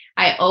 So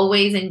I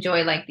always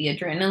enjoy the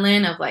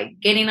adrenaline of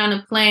getting on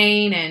a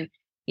plane and,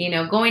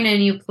 going to a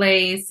new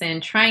place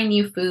and trying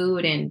new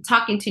food and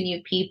talking to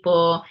new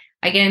people.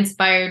 I get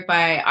inspired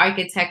by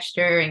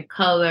architecture and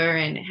color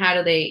and how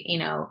do they,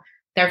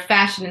 their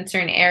fashion in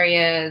certain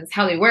areas,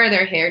 how they wear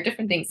their hair,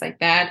 different things like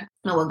that.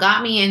 And what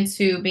got me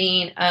into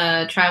being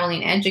a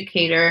traveling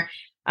educator,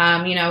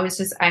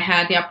 I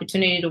had the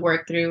opportunity to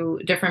work through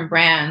different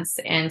brands.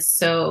 And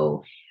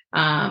so,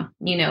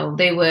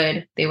 they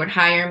would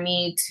hire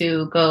me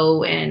to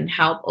go and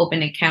help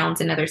open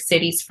accounts in other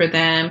cities for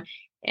them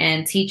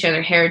and teach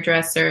other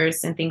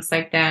hairdressers and things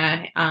like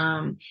that.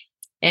 And,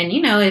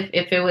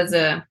 if it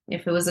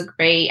was a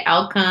great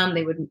outcome,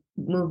 they would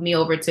move me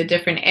over to a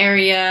different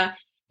area.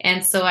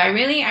 And so I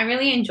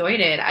really enjoyed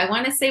it. I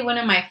want to say one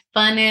of my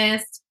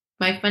funnest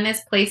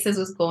places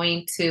was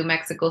going to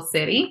Mexico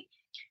City.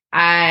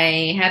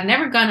 I had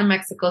never gone to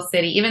Mexico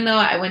City, even though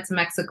I went to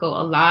Mexico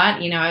a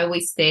lot. I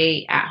always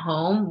stay at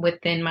home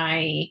within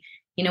my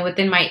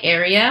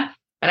area,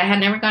 but I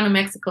had never gone to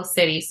Mexico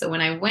City. So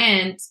when I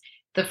went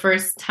the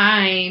first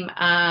time,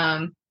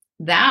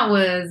 that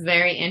was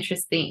very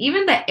interesting.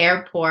 Even the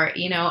airport,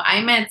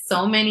 I met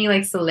so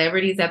many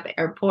celebrities at the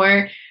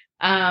airport.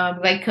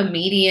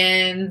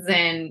 Comedians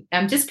and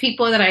just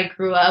people that I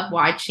grew up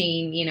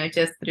watching,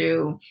 just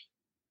through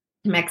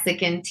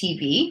Mexican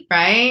TV,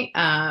 right?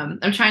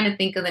 I'm trying to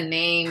think of the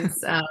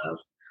names of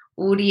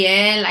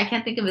Uriel. I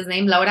can't think of his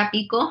name. Laura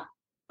Pico.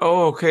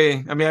 Oh,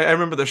 okay. I mean, I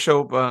remember the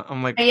show, but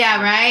I'm like,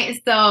 Yeah, right.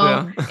 So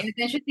yeah. it's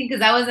interesting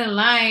because I was in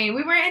line.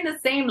 We were in the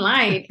same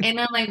line, and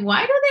I'm like,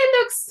 why do they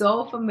look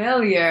so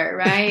familiar,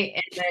 right?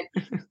 And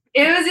then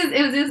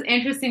it was just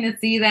interesting to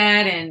see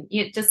that, and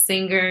just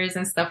singers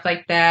and stuff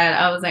like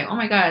that. I was like, oh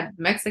my God,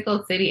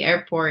 Mexico City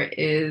Airport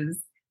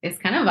is it's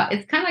kind of like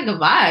a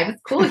vibe.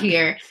 It's cool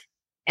here.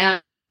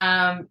 But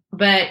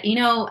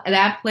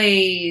that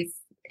place,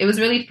 it was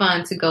really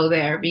fun to go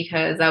there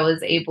because I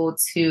was able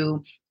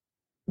to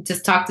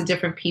just talk to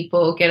different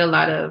people, get a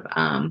lot of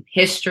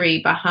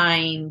history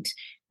behind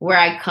where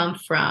I come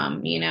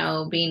from,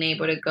 being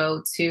able to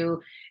go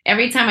to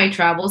every time I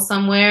travel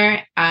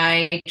somewhere,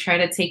 I try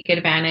to take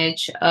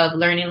advantage of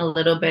learning a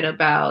little bit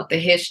about the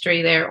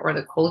history there or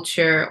the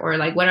culture or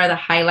like what are the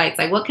highlights,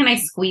 like what can I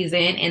squeeze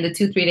in the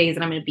 2-3 days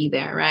that I'm going to be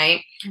there,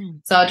 right?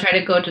 So I'll try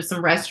to go to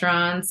some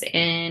restaurants,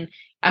 and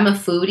I'm a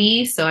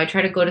foodie, so I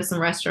try to go to some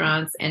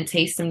restaurants and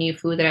taste some new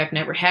food that I've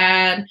never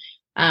had.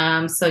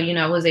 So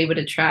I was able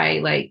to try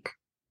like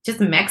just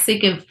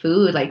Mexican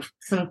food, like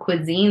some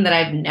cuisine that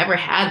I've never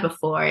had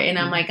before. And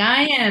I'm like,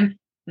 I am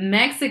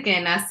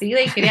Mexican, nací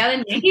y criada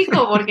en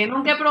México, porque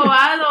nunca he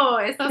probado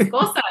estas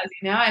cosas,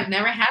 I've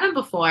never had them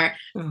before.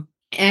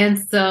 And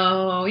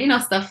so,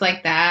 stuff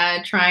like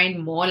that,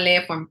 trying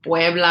mole from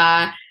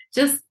Puebla,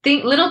 just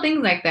little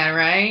things like that,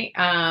 right?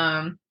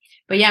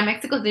 But yeah,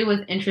 Mexico City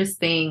was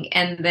interesting.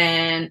 And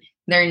then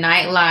their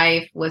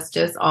nightlife was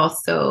just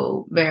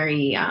also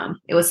very,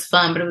 it was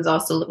fun, but it was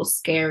also a little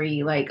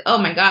scary. Like, oh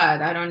my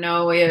God, I don't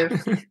know if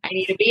I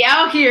need to be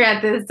out here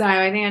at this time.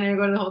 I think I need to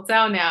go to the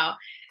hotel now.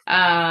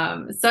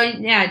 So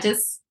yeah,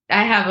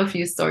 I have a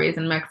few stories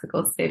in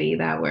Mexico City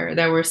that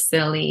were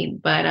silly,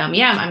 but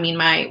yeah, I mean,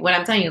 what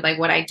I'm telling you, like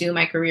what I do,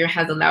 my career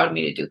has allowed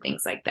me to do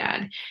things like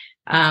that.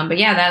 But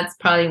yeah, that's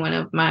probably one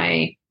of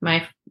my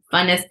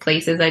funnest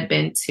places I've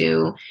been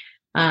to.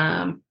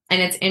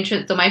 And it's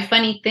interesting. So my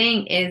funny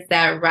thing is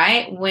that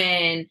right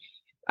when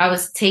I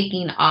was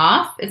taking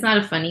off, it's not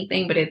a funny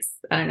thing, but it's,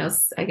 I don't know,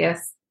 I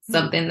guess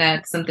something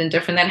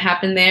different that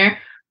happened there.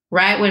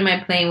 Right when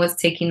my plane was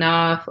taking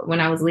off, when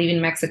I was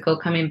leaving Mexico,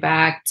 coming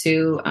back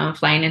to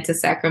flying into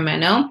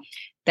Sacramento,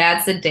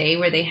 that's the day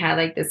where they had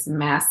like this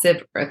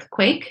massive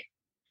earthquake.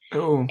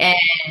 Oh.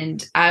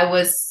 And I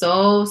was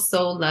so,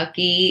 so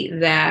lucky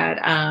that,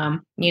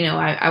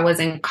 I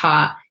wasn't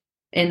caught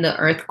in the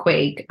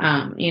earthquake,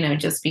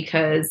 just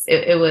because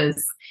it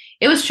was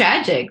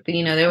tragic.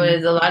 There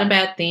was a lot of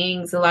bad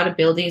things, a lot of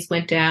buildings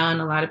went down,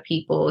 a lot of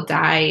people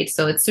died.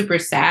 So it's super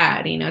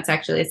sad. It's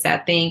actually a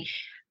sad thing.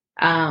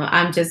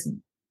 I'm just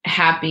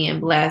happy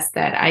and blessed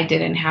that I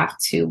didn't have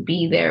to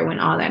be there when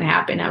all that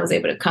happened. I was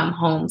able to come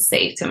home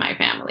safe to my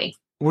family.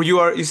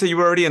 You said you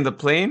were already in the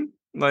plane?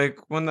 Like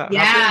when that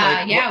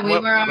happened? Like, we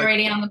were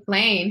already on the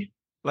plane.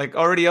 Like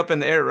already up in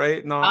the air,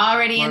 right? No,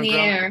 already in the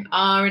air.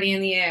 Already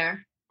in the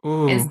air.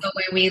 Ooh. And so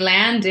when we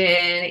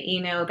landed,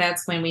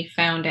 that's when we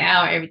found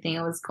out everything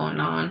that was going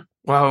on.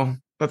 Wow.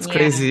 That's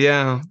crazy,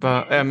 yeah.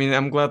 But I mean,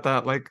 I'm glad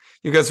that like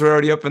you guys were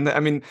already up in the. I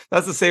mean,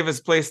 that's the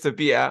safest place to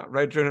be at,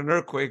 right? During an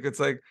earthquake, it's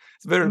like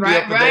it's better to be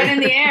up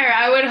in the air.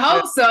 I would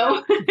hope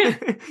so.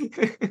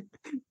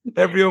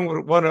 Everyone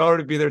would want to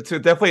already be there too.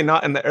 Definitely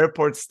not in the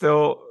airport.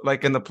 Still,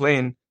 like in the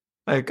plane.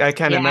 Like I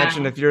can't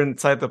imagine if you're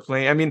inside the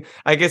plane. I mean,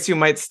 I guess you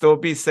might still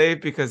be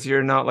safe because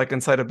you're not like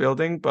inside a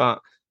building,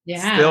 but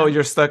still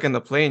you're stuck in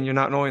the plane. You're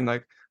not knowing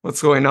like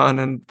what's going on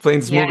and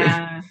plane's moving.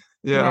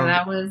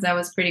 Yeah, that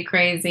was pretty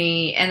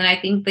crazy. And I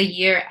think the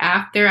year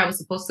after I was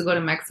supposed to go to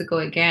Mexico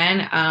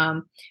again.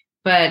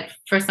 But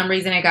for some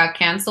reason it got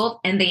canceled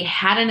and they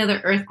had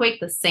another earthquake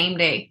the same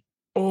day.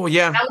 Oh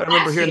yeah, I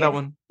remember hearing that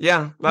one.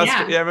 Yeah, last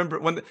year. Yeah, I remember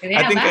when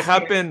I think it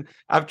happened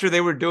after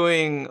they were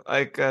doing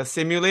like a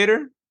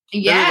simulator.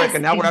 Yeah, like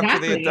an hour after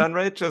they had done,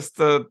 right? Just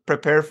to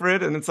prepare for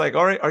it. And it's like,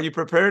 all right, are you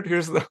prepared?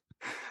 Here's the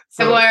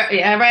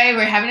right.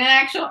 We're having an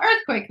actual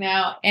earthquake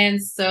now.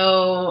 And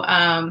so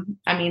I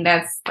mean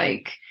that's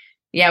like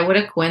what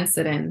a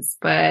coincidence.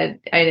 But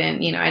I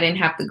didn't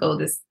have to go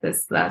this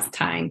last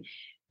time.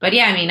 But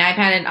yeah, I mean, I've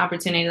had an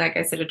opportunity, like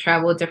I said, to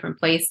travel different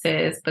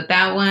places, but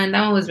that one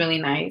was really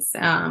nice.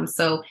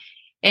 So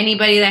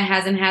anybody that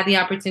hasn't had the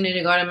opportunity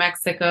to go to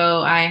Mexico,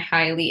 I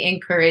highly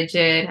encourage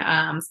it.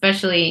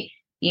 Especially,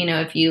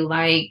 if you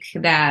like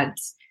that,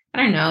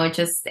 I don't know,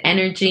 just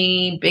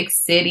energy, big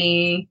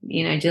city,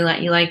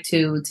 you like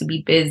to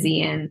be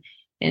busy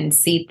and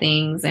see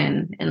things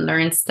and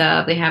learn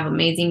stuff. They have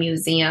amazing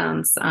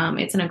museums.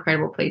 It's an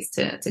incredible place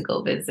to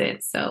go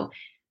visit. So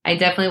I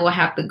definitely will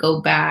have to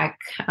go back,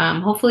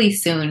 hopefully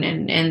soon.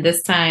 And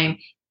this time,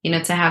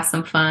 to have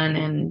some fun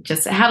and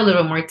just have a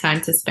little more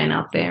time to spend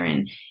out there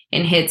and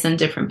hit some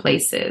different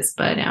places.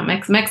 But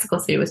Mexico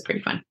City was pretty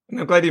fun.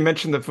 I'm glad you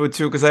mentioned the food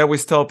too, because I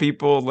always tell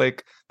people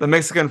like the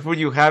Mexican food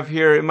you have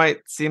here, it might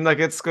seem like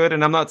it's good.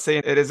 And I'm not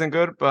saying it isn't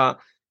good, but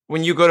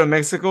when you go to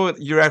Mexico,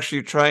 you're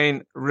actually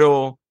trying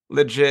real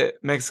legit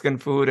Mexican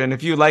food. And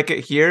if you like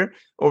it here,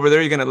 over there,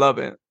 you're going to love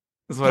it.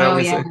 is what I Oh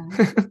always yeah.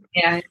 say.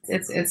 Yeah,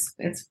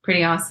 it's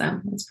pretty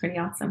awesome. It's pretty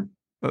awesome.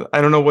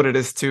 I don't know what it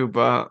is too,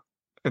 but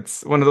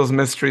it's one of those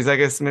mysteries. I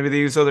guess maybe they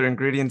use other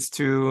ingredients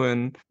too,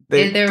 and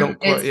they don't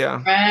quite. It's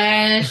Yeah,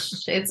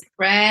 fresh. It's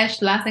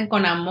fresh. La hacen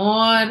con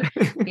amor.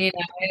 You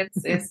know,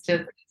 it's just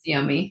it's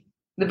yummy.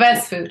 The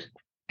best food.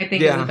 I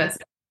think is the yeah,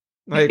 best.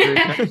 I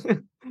agree.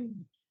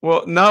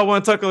 Well, now I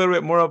want to talk a little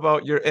bit more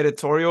about your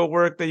editorial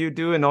work that you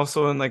do, and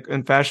also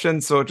in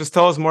fashion. So just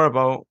tell us more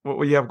about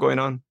what you have going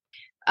on.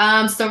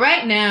 So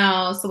right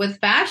now, so with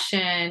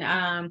fashion,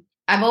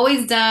 I've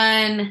always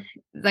done,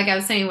 like I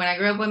was saying, when I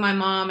grew up with my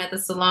mom at the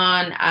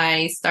salon,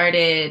 I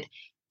started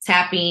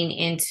tapping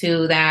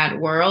into that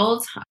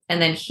world.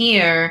 And then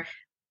here,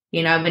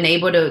 I've been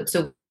able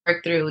to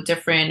work through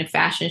different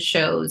fashion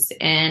shows,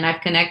 and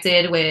I've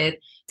connected with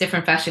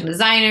different fashion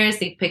designers.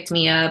 They picked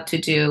me up to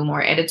do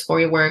more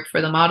editorial work for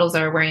the models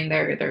that are wearing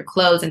their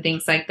clothes and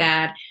things like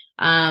that.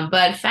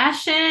 But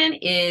fashion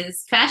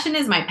is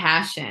my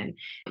passion.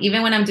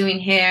 Even when I'm doing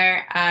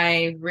hair,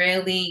 I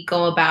really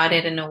go about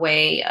it in a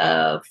way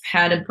of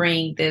how to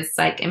bring this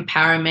like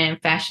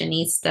empowerment,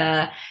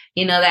 fashionista,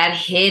 that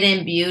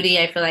hidden beauty.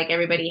 I feel like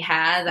everybody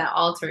has that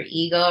alter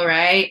ego,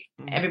 right?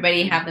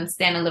 Everybody have them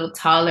stand a little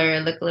taller,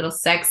 look a little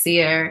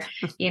sexier,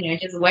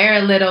 just wear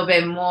a little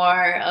bit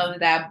more of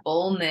that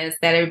boldness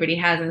that everybody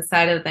has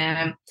inside of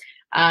them.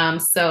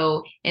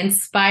 So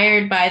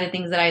inspired by the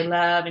things that I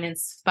love and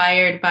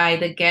inspired by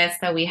the guests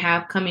that we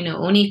have coming to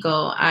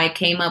Unico, I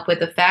came up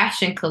with a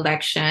fashion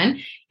collection.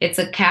 It's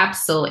a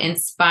capsule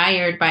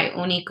inspired by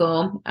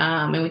Unico,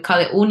 and we call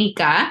it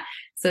Unica.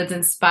 So it's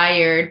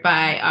inspired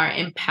by our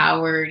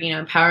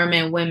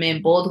empowerment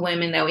women, bold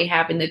women that we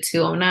have in the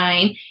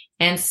 209.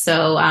 And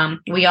so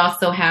we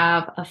also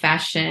have a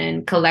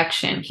fashion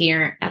collection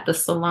here at the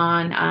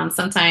salon.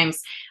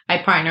 Sometimes I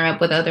partner up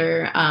with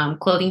other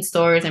clothing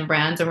stores and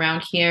brands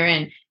around here,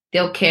 and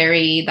they'll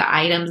carry the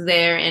items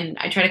there. And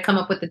I try to come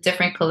up with a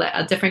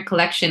different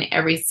collection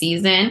every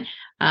season.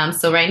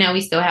 So right now we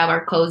still have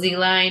our cozy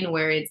line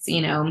where it's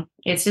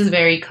just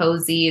very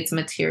cozy. It's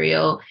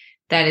material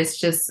that is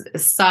just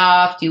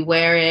soft. You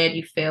wear it,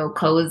 you feel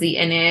cozy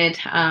in it.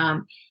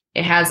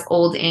 It has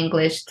old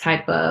English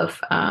type of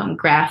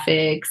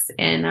graphics,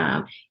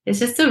 and it's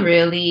just a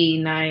really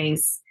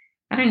nice,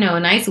 I don't know,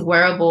 a nice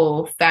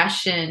wearable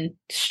fashion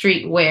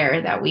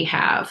streetwear that we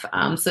have.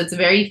 So it's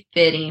very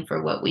fitting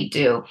for what we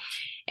do.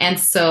 And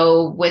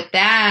so with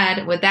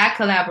that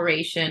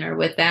collaboration or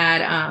with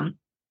that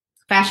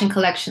fashion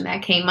collection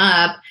that came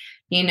up,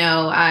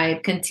 I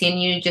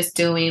continued just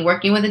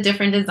working with the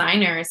different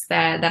designers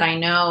that I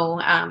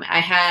know. I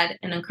had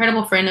an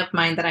incredible friend of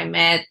mine that I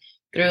met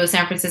through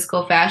San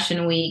Francisco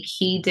Fashion Week.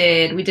 We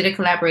did a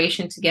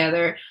collaboration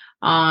together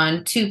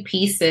on 2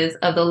 pieces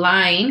of the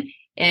line.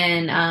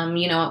 And,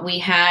 we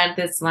had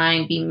this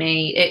line be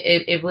made,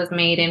 it was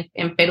made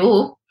in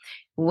Peru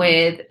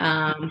with,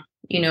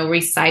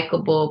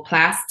 recyclable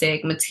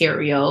plastic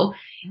material.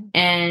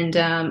 And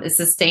it's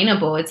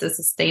sustainable. It's a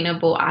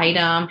sustainable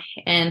item.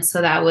 And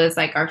so that was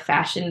like our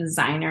fashion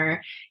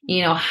designer,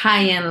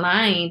 high-end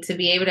line. To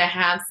be able to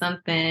have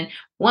something,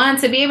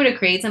 to be able to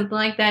create something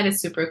like that is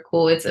super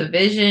cool. It's a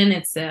vision.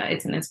 It's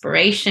an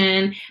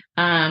inspiration,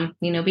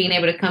 being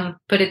able to come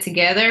put it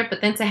together,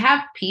 but then to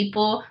have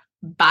people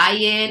buy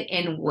it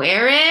and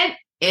wear it,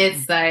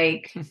 it's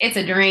like, it's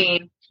a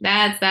dream.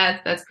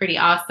 That's pretty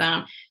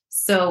awesome.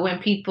 So when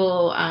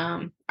people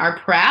are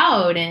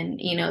proud and,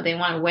 they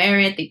want to wear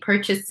it, they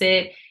purchase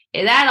it,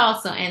 that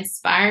also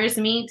inspires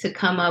me to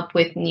come up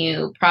with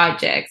new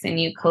projects and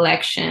new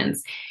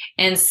collections.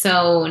 And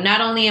so not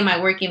only am I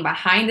working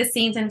behind the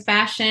scenes in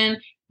fashion,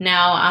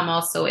 now I'm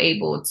also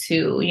able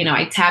to,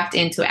 I tapped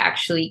into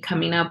actually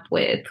coming up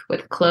with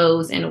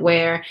clothes and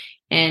wear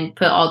and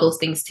put all those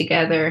things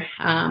together.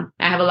 I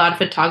have a lot of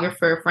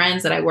photographer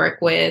friends that I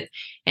work with,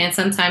 and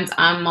sometimes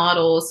I'm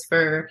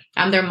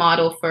their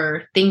model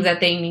for things that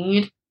they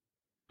need.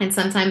 And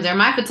sometimes they're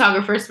my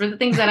photographers for the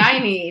things that I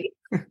need.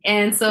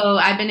 And so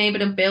I've been able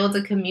to build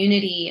a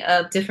community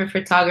of different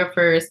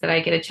photographers that I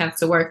get a chance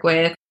to work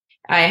with.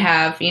 I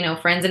have,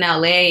 friends in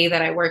LA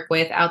that I work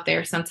with out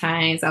there.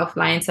 Sometimes I'll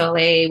fly into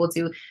LA. We'll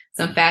do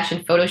some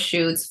fashion photo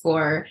shoots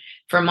for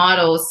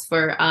models,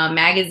 for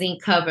magazine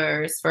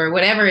covers, for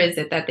whatever is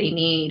it that they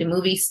need,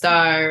 movie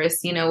stars,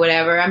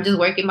 whatever. I'm just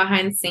working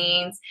behind the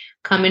scenes,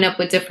 coming up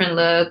with different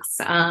looks.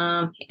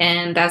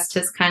 And that's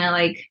just kind of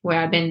like where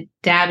I've been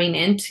dabbing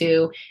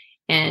into.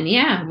 And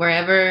yeah,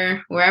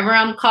 wherever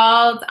I'm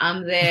called,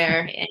 I'm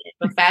there.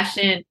 But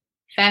fashion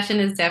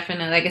is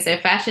definitely, like I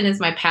said, fashion is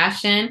my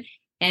passion.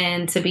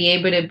 And to be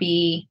able to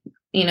be,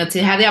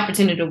 to have the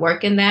opportunity to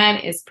work in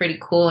that is pretty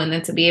cool. And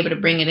then to be able to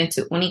bring it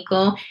into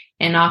Unico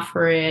and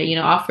offer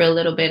a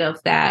little bit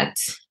of that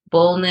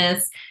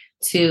boldness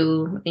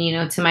to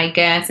my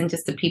guests and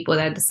just the people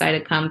that decide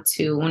to come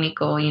to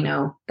Unico,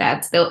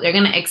 they're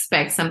going to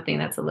expect something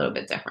that's a little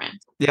bit different.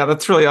 Yeah,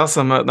 that's really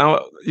awesome.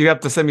 Now you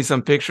have to send me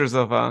some pictures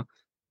of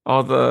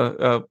all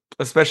the,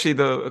 especially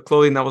the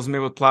clothing that was made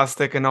with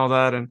plastic and all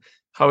that, and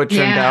how it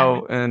turned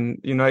out. And,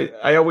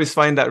 I always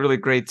find that really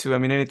great too. I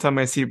mean, anytime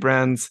I see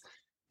brands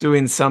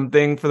doing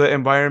something for the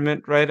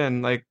environment, right?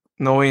 And like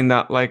knowing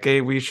that like,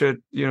 hey, we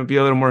should, be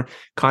a little more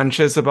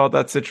conscious about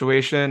that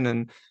situation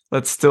and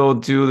let's still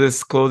do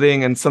this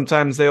clothing. And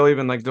sometimes they'll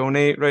even like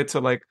donate, right, to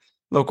like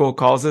local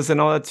causes and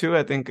all that too,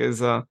 I think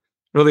is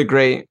really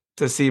great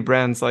to see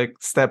brands like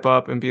step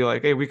up and be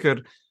like, hey, we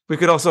could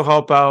also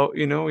help out.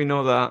 We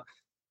know that,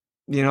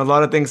 a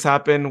lot of things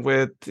happen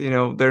with,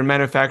 their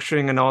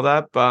manufacturing and all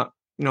that, but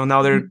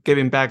now they're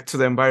giving back to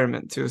the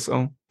environment too.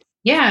 So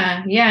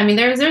Yeah, yeah. I mean,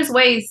 there's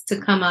ways to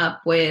come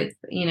up with,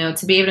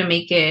 to be able to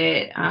make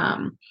it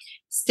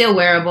still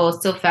wearable,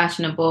 still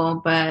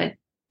fashionable, but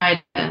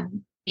try to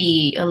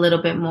be a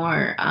little bit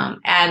more,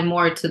 add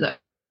more to the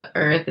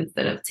earth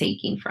instead of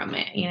taking from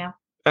it.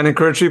 and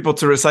encourage people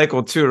to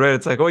recycle too, right?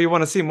 It's like, oh, you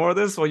want to see more of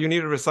this? Well, you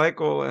need to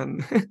recycle and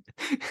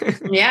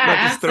not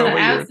Yeah, just throw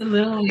away your.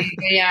 absolutely.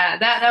 Yeah,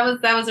 that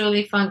was a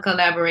really fun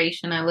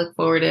collaboration. I look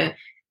forward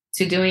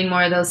to doing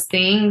more of those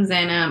things.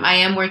 And I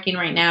am working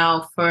right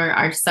now for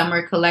our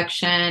summer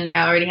collection.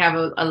 I already have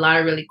a lot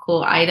of really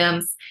cool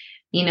items,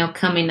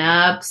 coming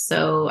up.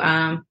 So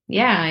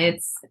yeah,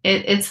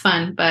 it's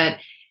fun. But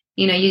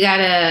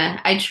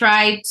I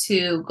try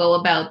to go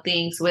about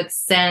things with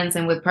sense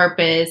and with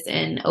purpose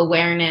and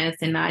awareness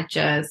and not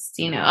just,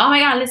 oh my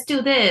God, let's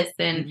do this.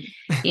 And,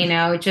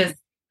 just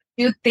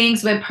do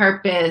things with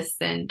purpose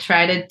and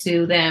try to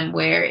do them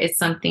where it's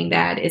something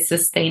that is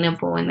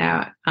sustainable and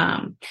that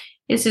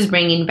it's just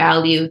bringing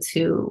value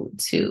to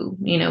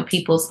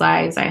people's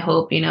lives. I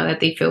hope that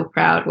they feel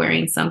proud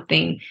wearing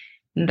something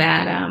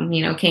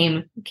that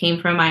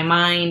came from my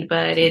mind,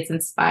 but it's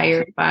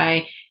inspired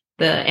by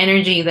the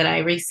energy that I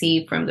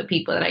receive from the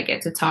people that I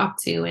get to talk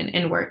to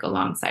and work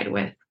alongside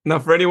with. Now,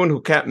 for anyone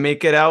who can't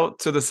make it out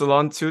to the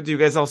salon too, do you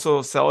guys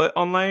also sell it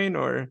online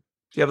or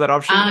do you have that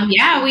option?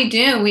 Yeah, we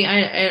do. We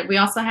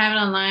also have it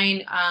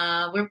online.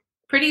 We're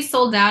pretty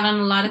sold out on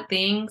a lot of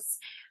things.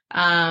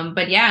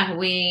 But yeah,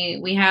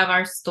 we have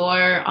our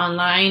store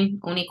online,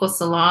 Unico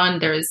Salon.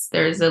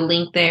 There's a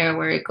link there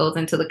where it goes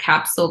into the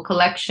capsule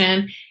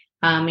collection.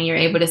 And you're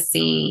able to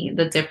see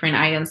the different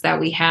items that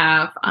we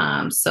have.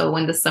 So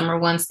when the summer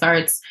one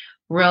starts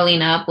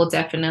rolling up, we'll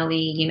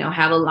definitely,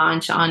 have a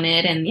launch on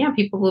it. And yeah,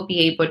 people will be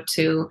able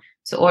to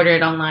order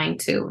it online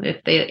too,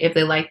 if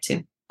they like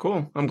to.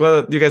 Cool. I'm glad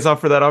that you guys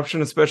offer that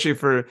option, especially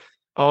for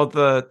all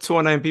the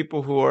 219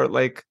 people who are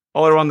like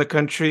all around the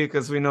country,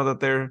 because we know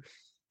that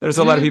there's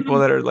a lot of people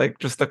that are like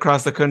just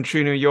across the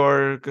country, New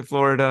York,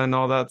 Florida, and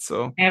all that.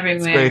 So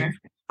it's great. Everywhere.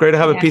 Great to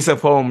have a Yeah, piece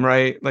of home,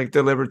 right? Like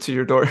delivered to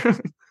your door.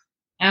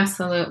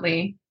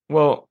 absolutely.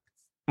 Well,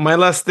 my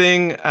last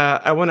thing,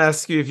 I want to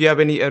ask you if you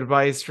have any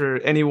advice for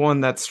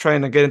anyone that's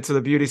trying to get into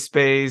the beauty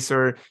space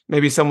or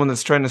maybe someone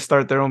that's trying to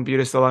start their own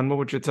beauty salon. What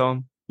would you tell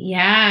them?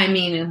 Yeah, I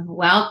mean,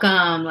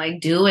 welcome,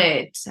 like do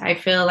it. I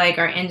feel like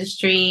our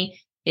industry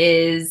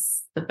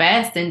is the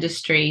best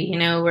industry.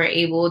 We're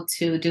able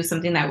to do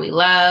something that we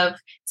love,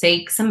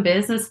 take some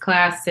business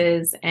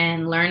classes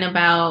and learn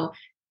about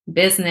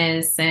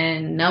business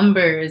and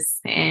numbers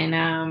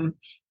and,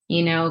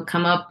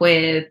 come up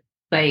with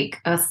like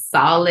a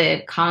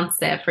solid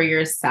concept for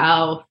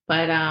yourself.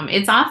 But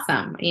it's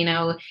awesome.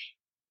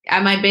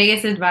 My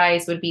biggest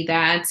advice would be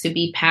that to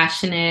be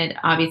passionate,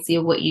 obviously,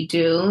 of what you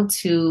do,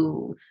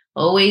 to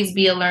always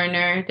be a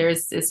learner.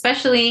 There's,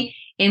 especially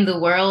in the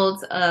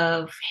world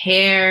of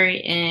hair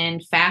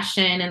and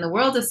fashion and the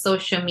world of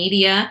social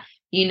media,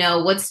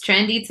 what's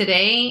trendy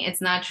today, it's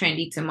not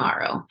trendy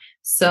tomorrow.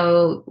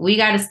 So we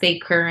got to stay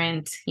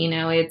current.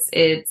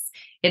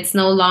 It's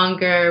no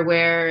longer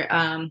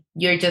where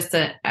you're just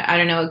a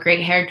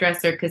great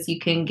hairdresser because you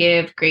can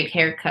give great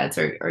haircuts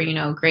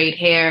or great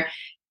hair.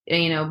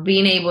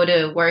 Being able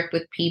to work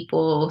with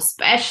people,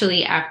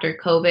 especially after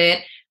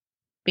COVID,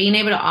 being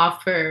able to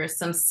offer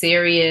some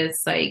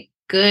serious, like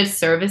good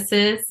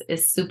services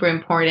is super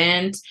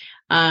important.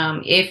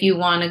 If you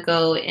want to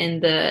go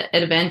in the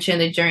adventure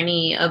and the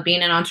journey of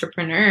being an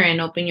entrepreneur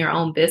and open your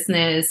own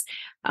business,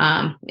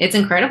 it's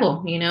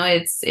incredible.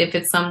 If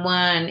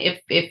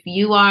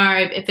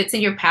it's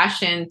in your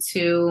passion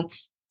to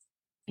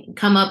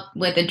come up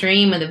with a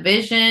dream or the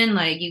vision,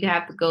 like you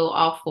have to go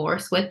all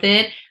force with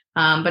it.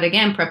 But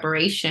again,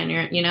 preparation,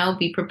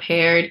 be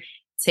prepared,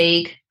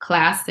 take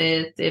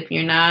classes. If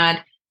you're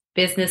not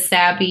business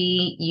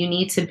savvy, you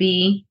need to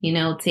be,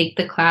 take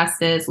the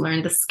classes,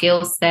 learn the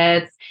skill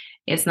sets.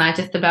 It's not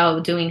just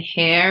about doing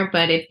hair,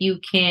 but if you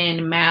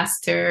can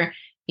master,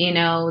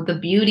 the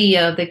beauty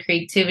of the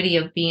creativity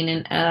of being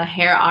a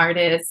hair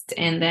artist,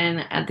 and then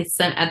at the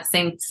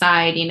same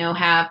side,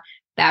 have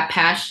that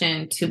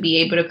passion to be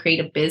able to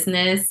create a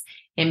business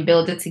and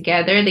build it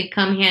together, they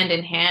come hand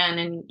in hand,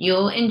 and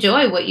you'll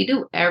enjoy what you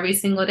do every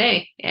single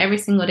day. Every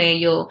single day,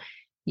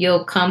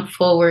 you'll come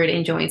forward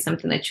enjoying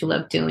something that you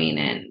love doing.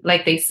 And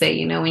like they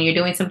say, when you're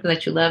doing something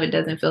that you love, it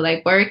doesn't feel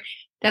like work.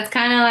 That's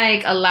kind of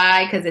like a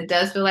lie because it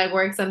does feel like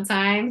work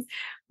sometimes.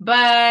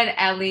 But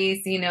at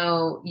least,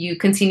 you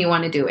continue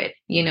want to do it.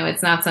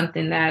 It's not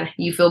something that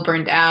you feel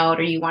burned out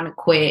or you want to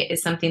quit.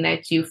 It's something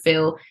that you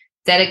feel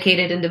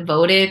dedicated and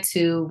devoted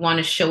to, want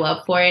to show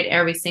up for it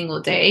every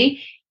single day.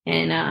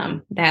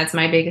 And that's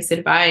my biggest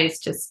advice.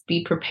 Just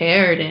be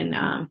prepared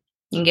and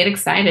get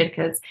excited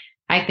because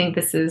I think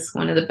this is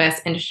one of the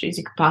best industries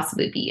you could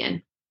possibly be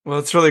in. Well,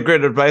 it's really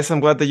great advice. I'm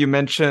glad that you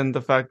mentioned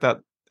the fact that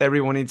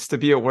everyone needs to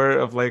be aware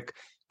of like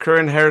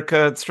current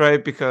haircuts,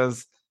 right?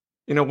 Because,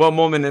 one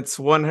moment it's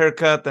one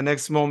haircut, the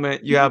next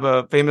moment you have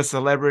a famous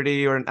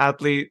celebrity or an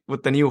athlete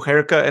with the new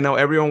haircut, and now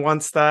everyone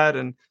wants that.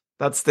 And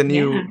that's the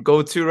new Yeah,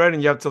 go to, right?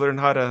 And you have to learn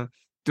how to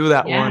do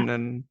that yeah, one.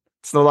 And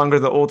it's no longer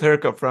the old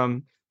haircut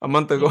from a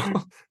month ago.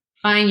 yeah.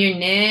 Find your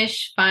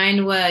niche,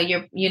 find what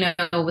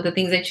with the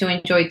things that you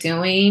enjoy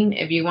doing.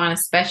 If you want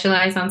to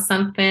specialize on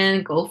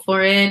something, go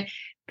for it.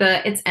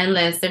 It's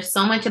endless. There's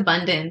so much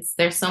abundance.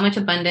 There's so much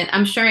abundance.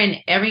 I'm sure in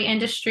every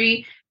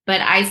industry,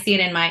 but I see it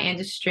in my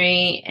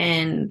industry,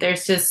 and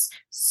there's just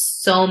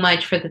so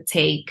much for the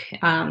take.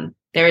 I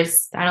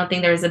don't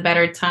think there's a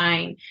better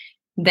time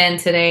than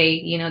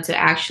today, to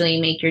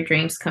actually make your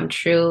dreams come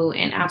true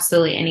and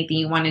absolutely anything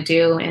you want to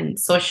do. And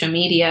social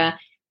media,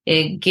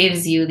 it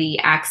gives you the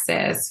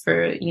access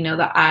for,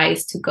 the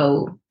eyes to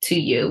go to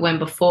you. When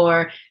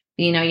before,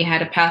 you had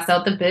to pass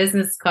out the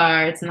business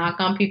cards, knock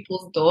on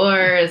people's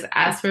doors,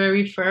 ask for a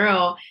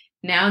referral.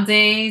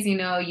 Nowadays,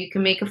 you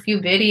can make a few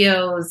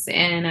videos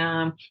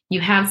and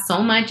you have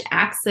so much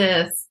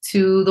access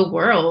to the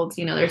world.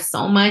 There's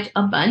so much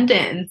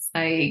abundance.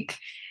 Like,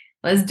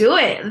 let's do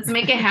it. Let's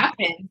make it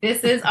happen.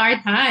 This is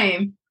our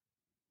time.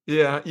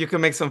 Yeah, you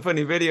can make some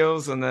funny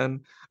videos and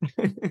then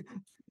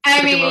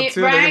I check them out mean,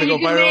 too. They're right? gonna You go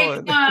can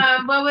make viral.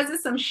 And what was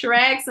it? Some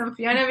Shrek, some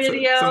Fiona some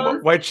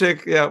videos. white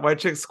chick, yeah, white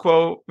chicks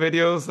quote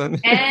videos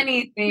and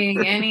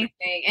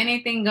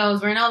Anything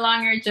goes. We're no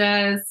longer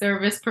just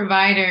service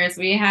providers.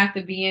 We have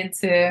to be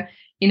into,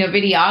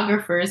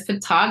 videographers,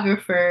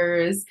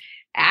 photographers,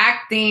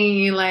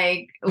 acting,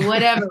 like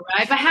whatever,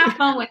 right? But have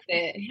fun with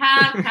it.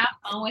 Have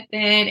fun with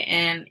it,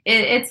 and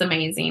it's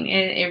amazing.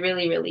 It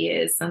really, really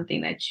is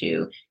something that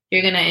you're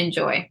gonna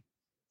enjoy.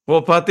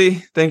 Well, Pati,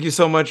 thank you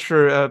so much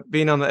for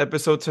being on the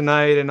episode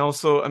tonight, and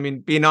also, I mean,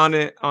 being on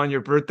it on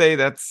your birthday.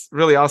 That's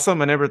really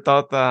awesome. I never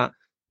thought that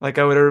like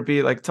I would ever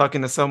be like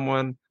talking to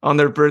someone on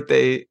their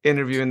birthday,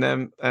 interviewing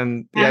them,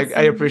 and yeah,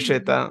 I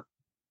appreciate Absolutely. that.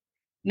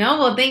 No,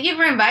 well, thank you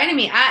for inviting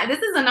me. This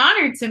is an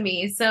honor to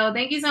me. So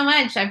thank you so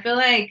much. I feel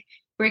like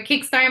we're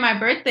kickstarting my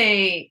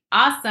birthday.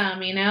 Awesome.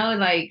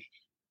 Like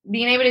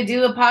being able to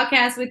do a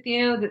podcast with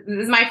you. This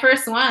is my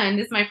first one.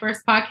 This is my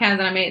first podcast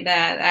that I made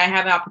that I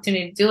have an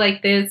opportunity to do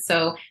like this.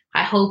 So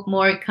I hope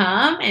more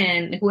come,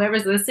 and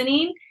whoever's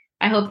listening,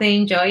 I hope they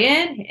enjoy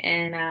it.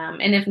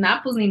 And if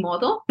not, pues ni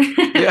modo.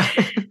 Yeah.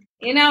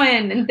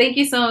 And thank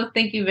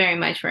you very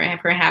much for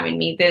having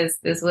me.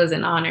 This was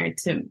an honor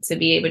to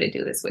be able to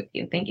do this with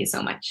you. Thank you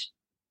so much.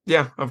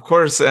 Yeah, of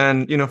course.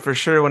 And, for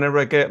sure, whenever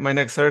I get my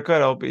next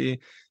haircut, I'll be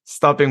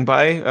stopping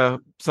by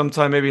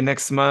sometime maybe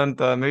next month,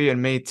 maybe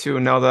in May too,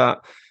 now that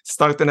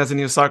Stockton has a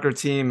new soccer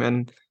team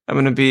and I'm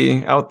going to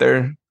be out there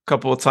a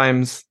couple of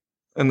times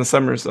in the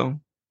summer. So,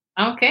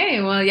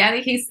 Okay, well, ya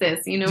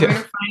dijiste, you know where to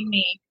yeah. find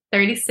me.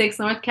 36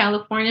 North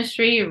California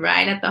Street,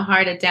 right at the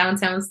heart of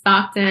downtown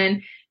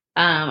Stockton.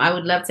 I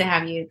would love to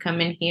have you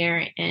come in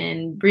here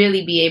and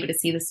really be able to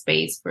see the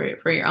space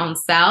for your own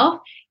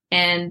self,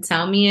 and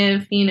tell me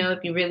if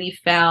you really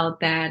felt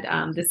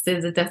that this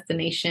is a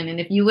destination, and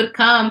if you would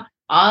come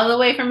all the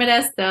way from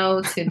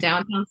Modesto to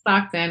downtown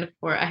Stockton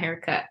for a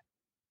haircut.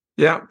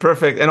 Yeah,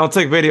 perfect. And I'll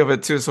take video of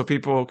it too so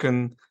people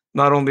can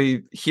not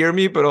only hear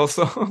me, but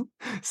also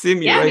see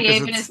me, Yeah, right? be Because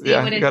able to it's, see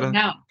yeah, what you it's gotta,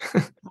 about.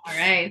 All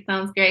right,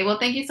 sounds great. Well,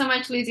 thank you so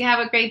much, Lucy. Have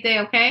a great day,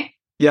 okay?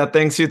 yeah,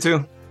 thanks, you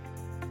too.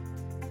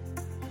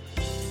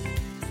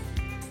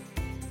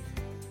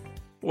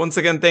 Once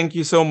again, thank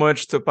you so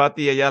much to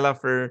Pati Ayala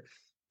for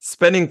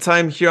spending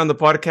time here on the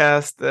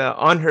podcast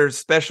on her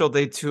special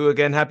day too.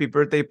 Again, happy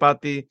birthday,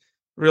 Pati.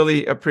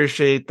 Really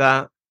appreciate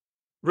that.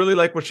 Really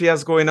like what she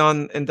has going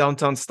on in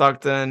downtown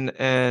Stockton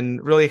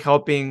and really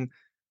helping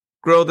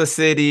grow the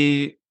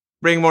city,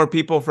 bring more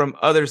people from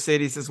other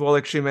cities as well.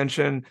 Like she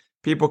mentioned,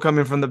 people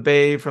coming from the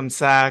Bay, from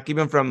SAC,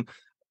 even from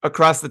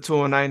across the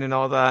 209 and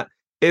all that.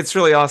 It's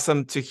really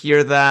awesome to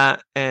hear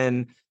that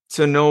and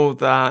to know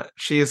that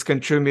she is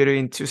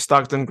contributing to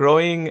Stockton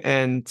growing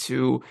and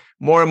to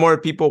more and more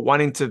people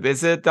wanting to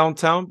visit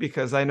downtown,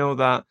 because I know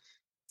that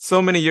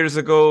so many years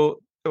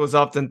ago, it was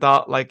often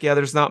thought like, yeah,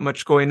 there's not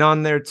much going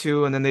on there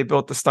too. And then they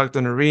built the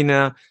Stockton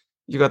Arena.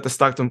 You got the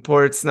Stockton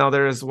Ports now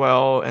there as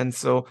well. And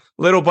so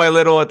little by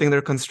little, I think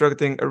they're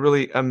constructing a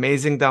really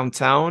amazing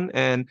downtown,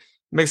 and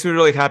makes me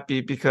really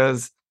happy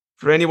because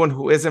for anyone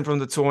who isn't from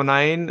the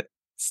 209,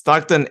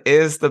 Stockton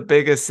is the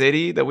biggest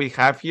city that we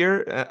have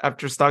here.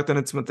 After Stockton,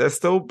 it's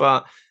Modesto.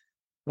 But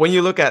when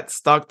you look at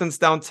Stockton's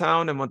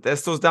downtown and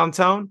Modesto's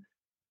downtown,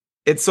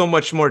 it's so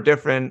much more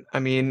different. I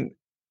mean,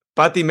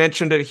 Pati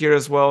mentioned it here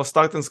as well.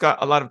 Stockton's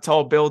got a lot of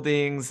tall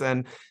buildings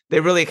and they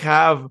really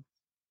have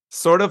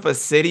sort of a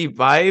city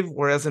vibe.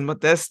 Whereas in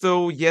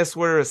Modesto, yes,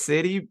 we're a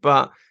city,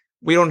 but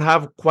we don't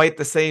have quite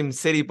the same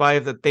city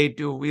vibe that they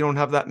do. We don't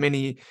have that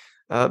many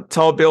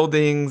tall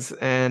buildings,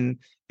 and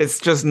it's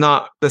just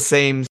not the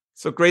same.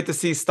 So great to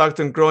see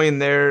Stockton growing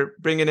there,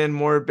 bringing in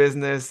more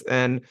business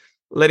and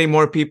letting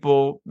more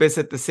people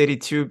visit the city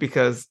too,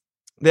 because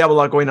they have a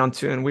lot going on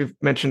too. And we've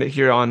mentioned it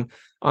here on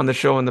the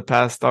show in the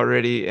past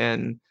already.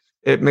 And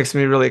it makes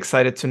me really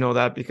excited to know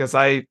that, because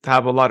I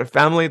have a lot of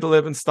family to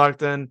live in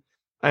Stockton.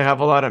 I have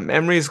a lot of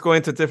memories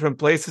going to different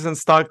places in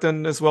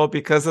Stockton as well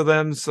because of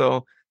them.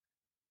 So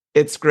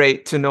it's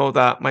great to know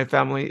that my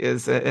family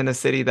is in a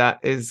city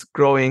that is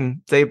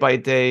growing day by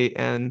day,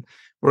 and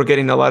we're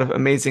getting a lot of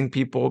amazing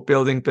people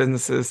building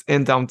businesses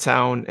in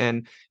downtown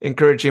and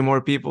encouraging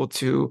more people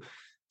to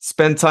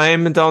spend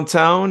time in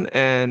downtown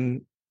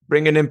and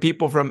bringing in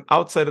people from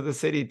outside of the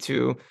city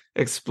to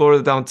explore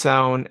the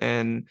downtown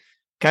and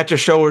catch a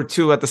show or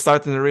two at the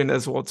Stockton Arena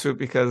as well too,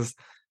 because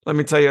let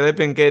me tell you, they've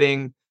been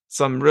getting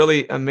some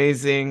really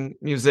amazing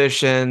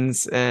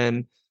musicians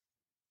and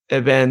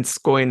events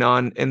going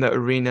on in the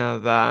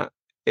arena that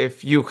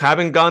if you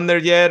haven't gone there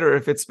yet, or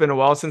if it's been a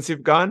while since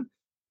you've gone,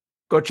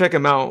 go check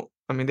them out.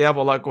 I mean, they have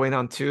a lot going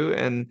on too.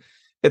 And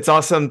it's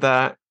awesome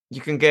that you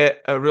can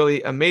get a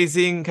really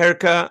amazing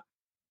haircut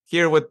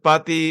here with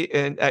Pati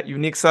and at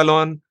Unique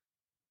Salon,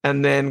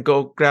 and then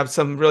go grab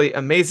some really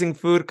amazing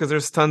food, because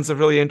there's tons of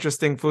really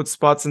interesting food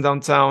spots in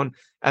downtown,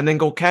 and then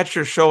go catch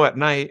your show at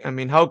night. I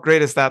mean, how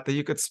great is that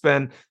you could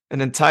spend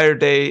an entire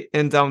day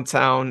in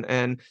downtown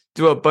and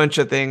do a bunch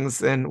of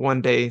things in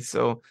one day?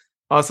 So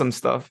awesome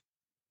stuff.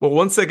 Well,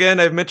 once again,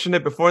 I've mentioned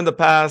it before in the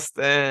past,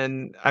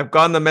 and I've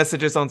gotten the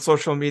messages on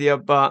social media,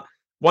 but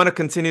want to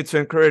continue to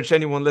encourage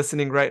anyone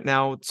listening right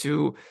now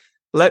to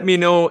let me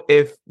know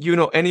if you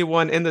know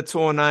anyone in the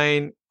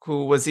 209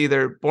 who was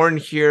either born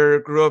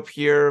here, grew up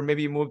here,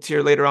 maybe moved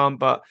here later on,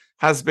 but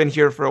has been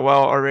here for a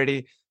while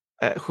already,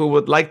 who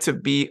would like to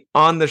be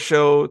on the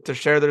show to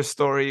share their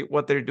story,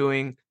 what they're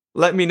doing.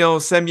 Let me know,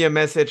 send me a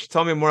message,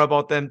 tell me more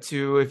about them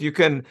too. If you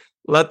can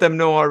let them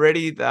know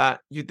already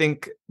that you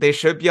think they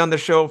should be on the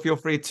show, feel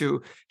free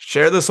to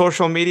share the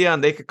social media,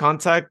 and they could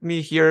contact me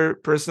here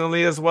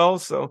personally as well.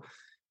 So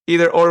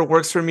either or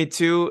works for me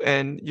too,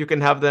 and you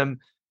can have them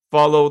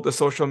follow the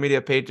social media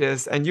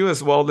pages, and you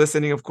as well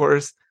listening, of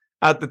course,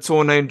 at the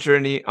 209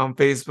 Journey on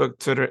Facebook,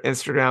 Twitter,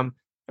 Instagram.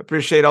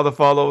 Appreciate all the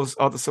follows,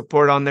 all the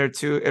support on there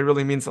too. It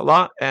really means a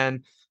lot.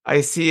 And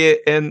I see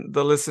it in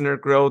the listener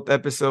growth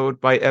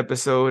episode by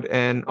episode,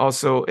 and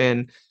also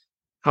in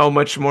how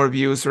much more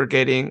views we're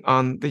getting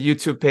on the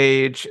YouTube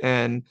page.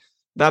 And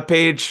that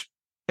page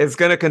is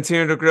going to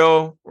continue to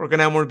grow. We're going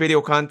to have more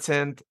video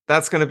content.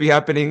 That's going to be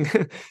happening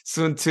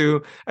soon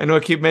too. I know I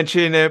keep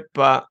mentioning it,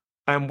 but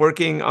I'm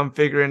working on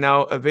figuring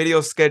out a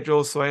video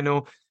schedule so I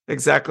know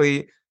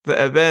exactly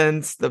the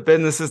events, the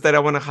businesses that I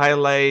want to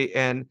highlight,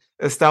 and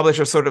establish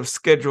a sort of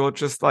schedule,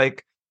 just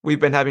like we've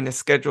been having a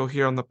schedule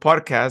here on the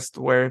podcast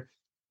where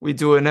we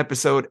do an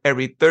episode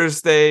every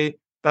Thursday.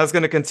 That's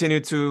going to continue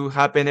to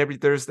happen every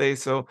Thursday.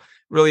 So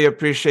really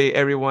appreciate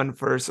everyone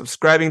for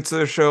subscribing to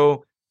the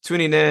show,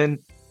 tuning in.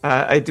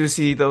 I do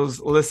see those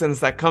listens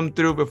that come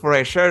through before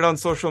I share it on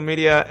social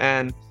media,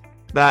 and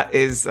that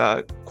is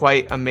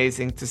quite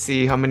amazing to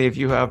see how many of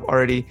you have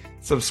already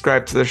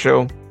subscribed to the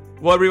show.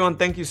 Well, everyone,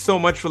 thank you so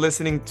much for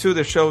listening to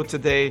the show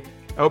today.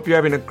 I hope you're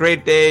having a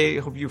great day.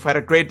 I hope you've had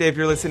a great day if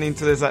you're listening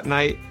to this at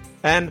night.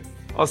 And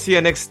I'll see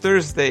you next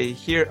Thursday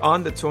here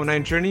on the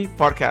 209 Journey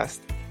podcast.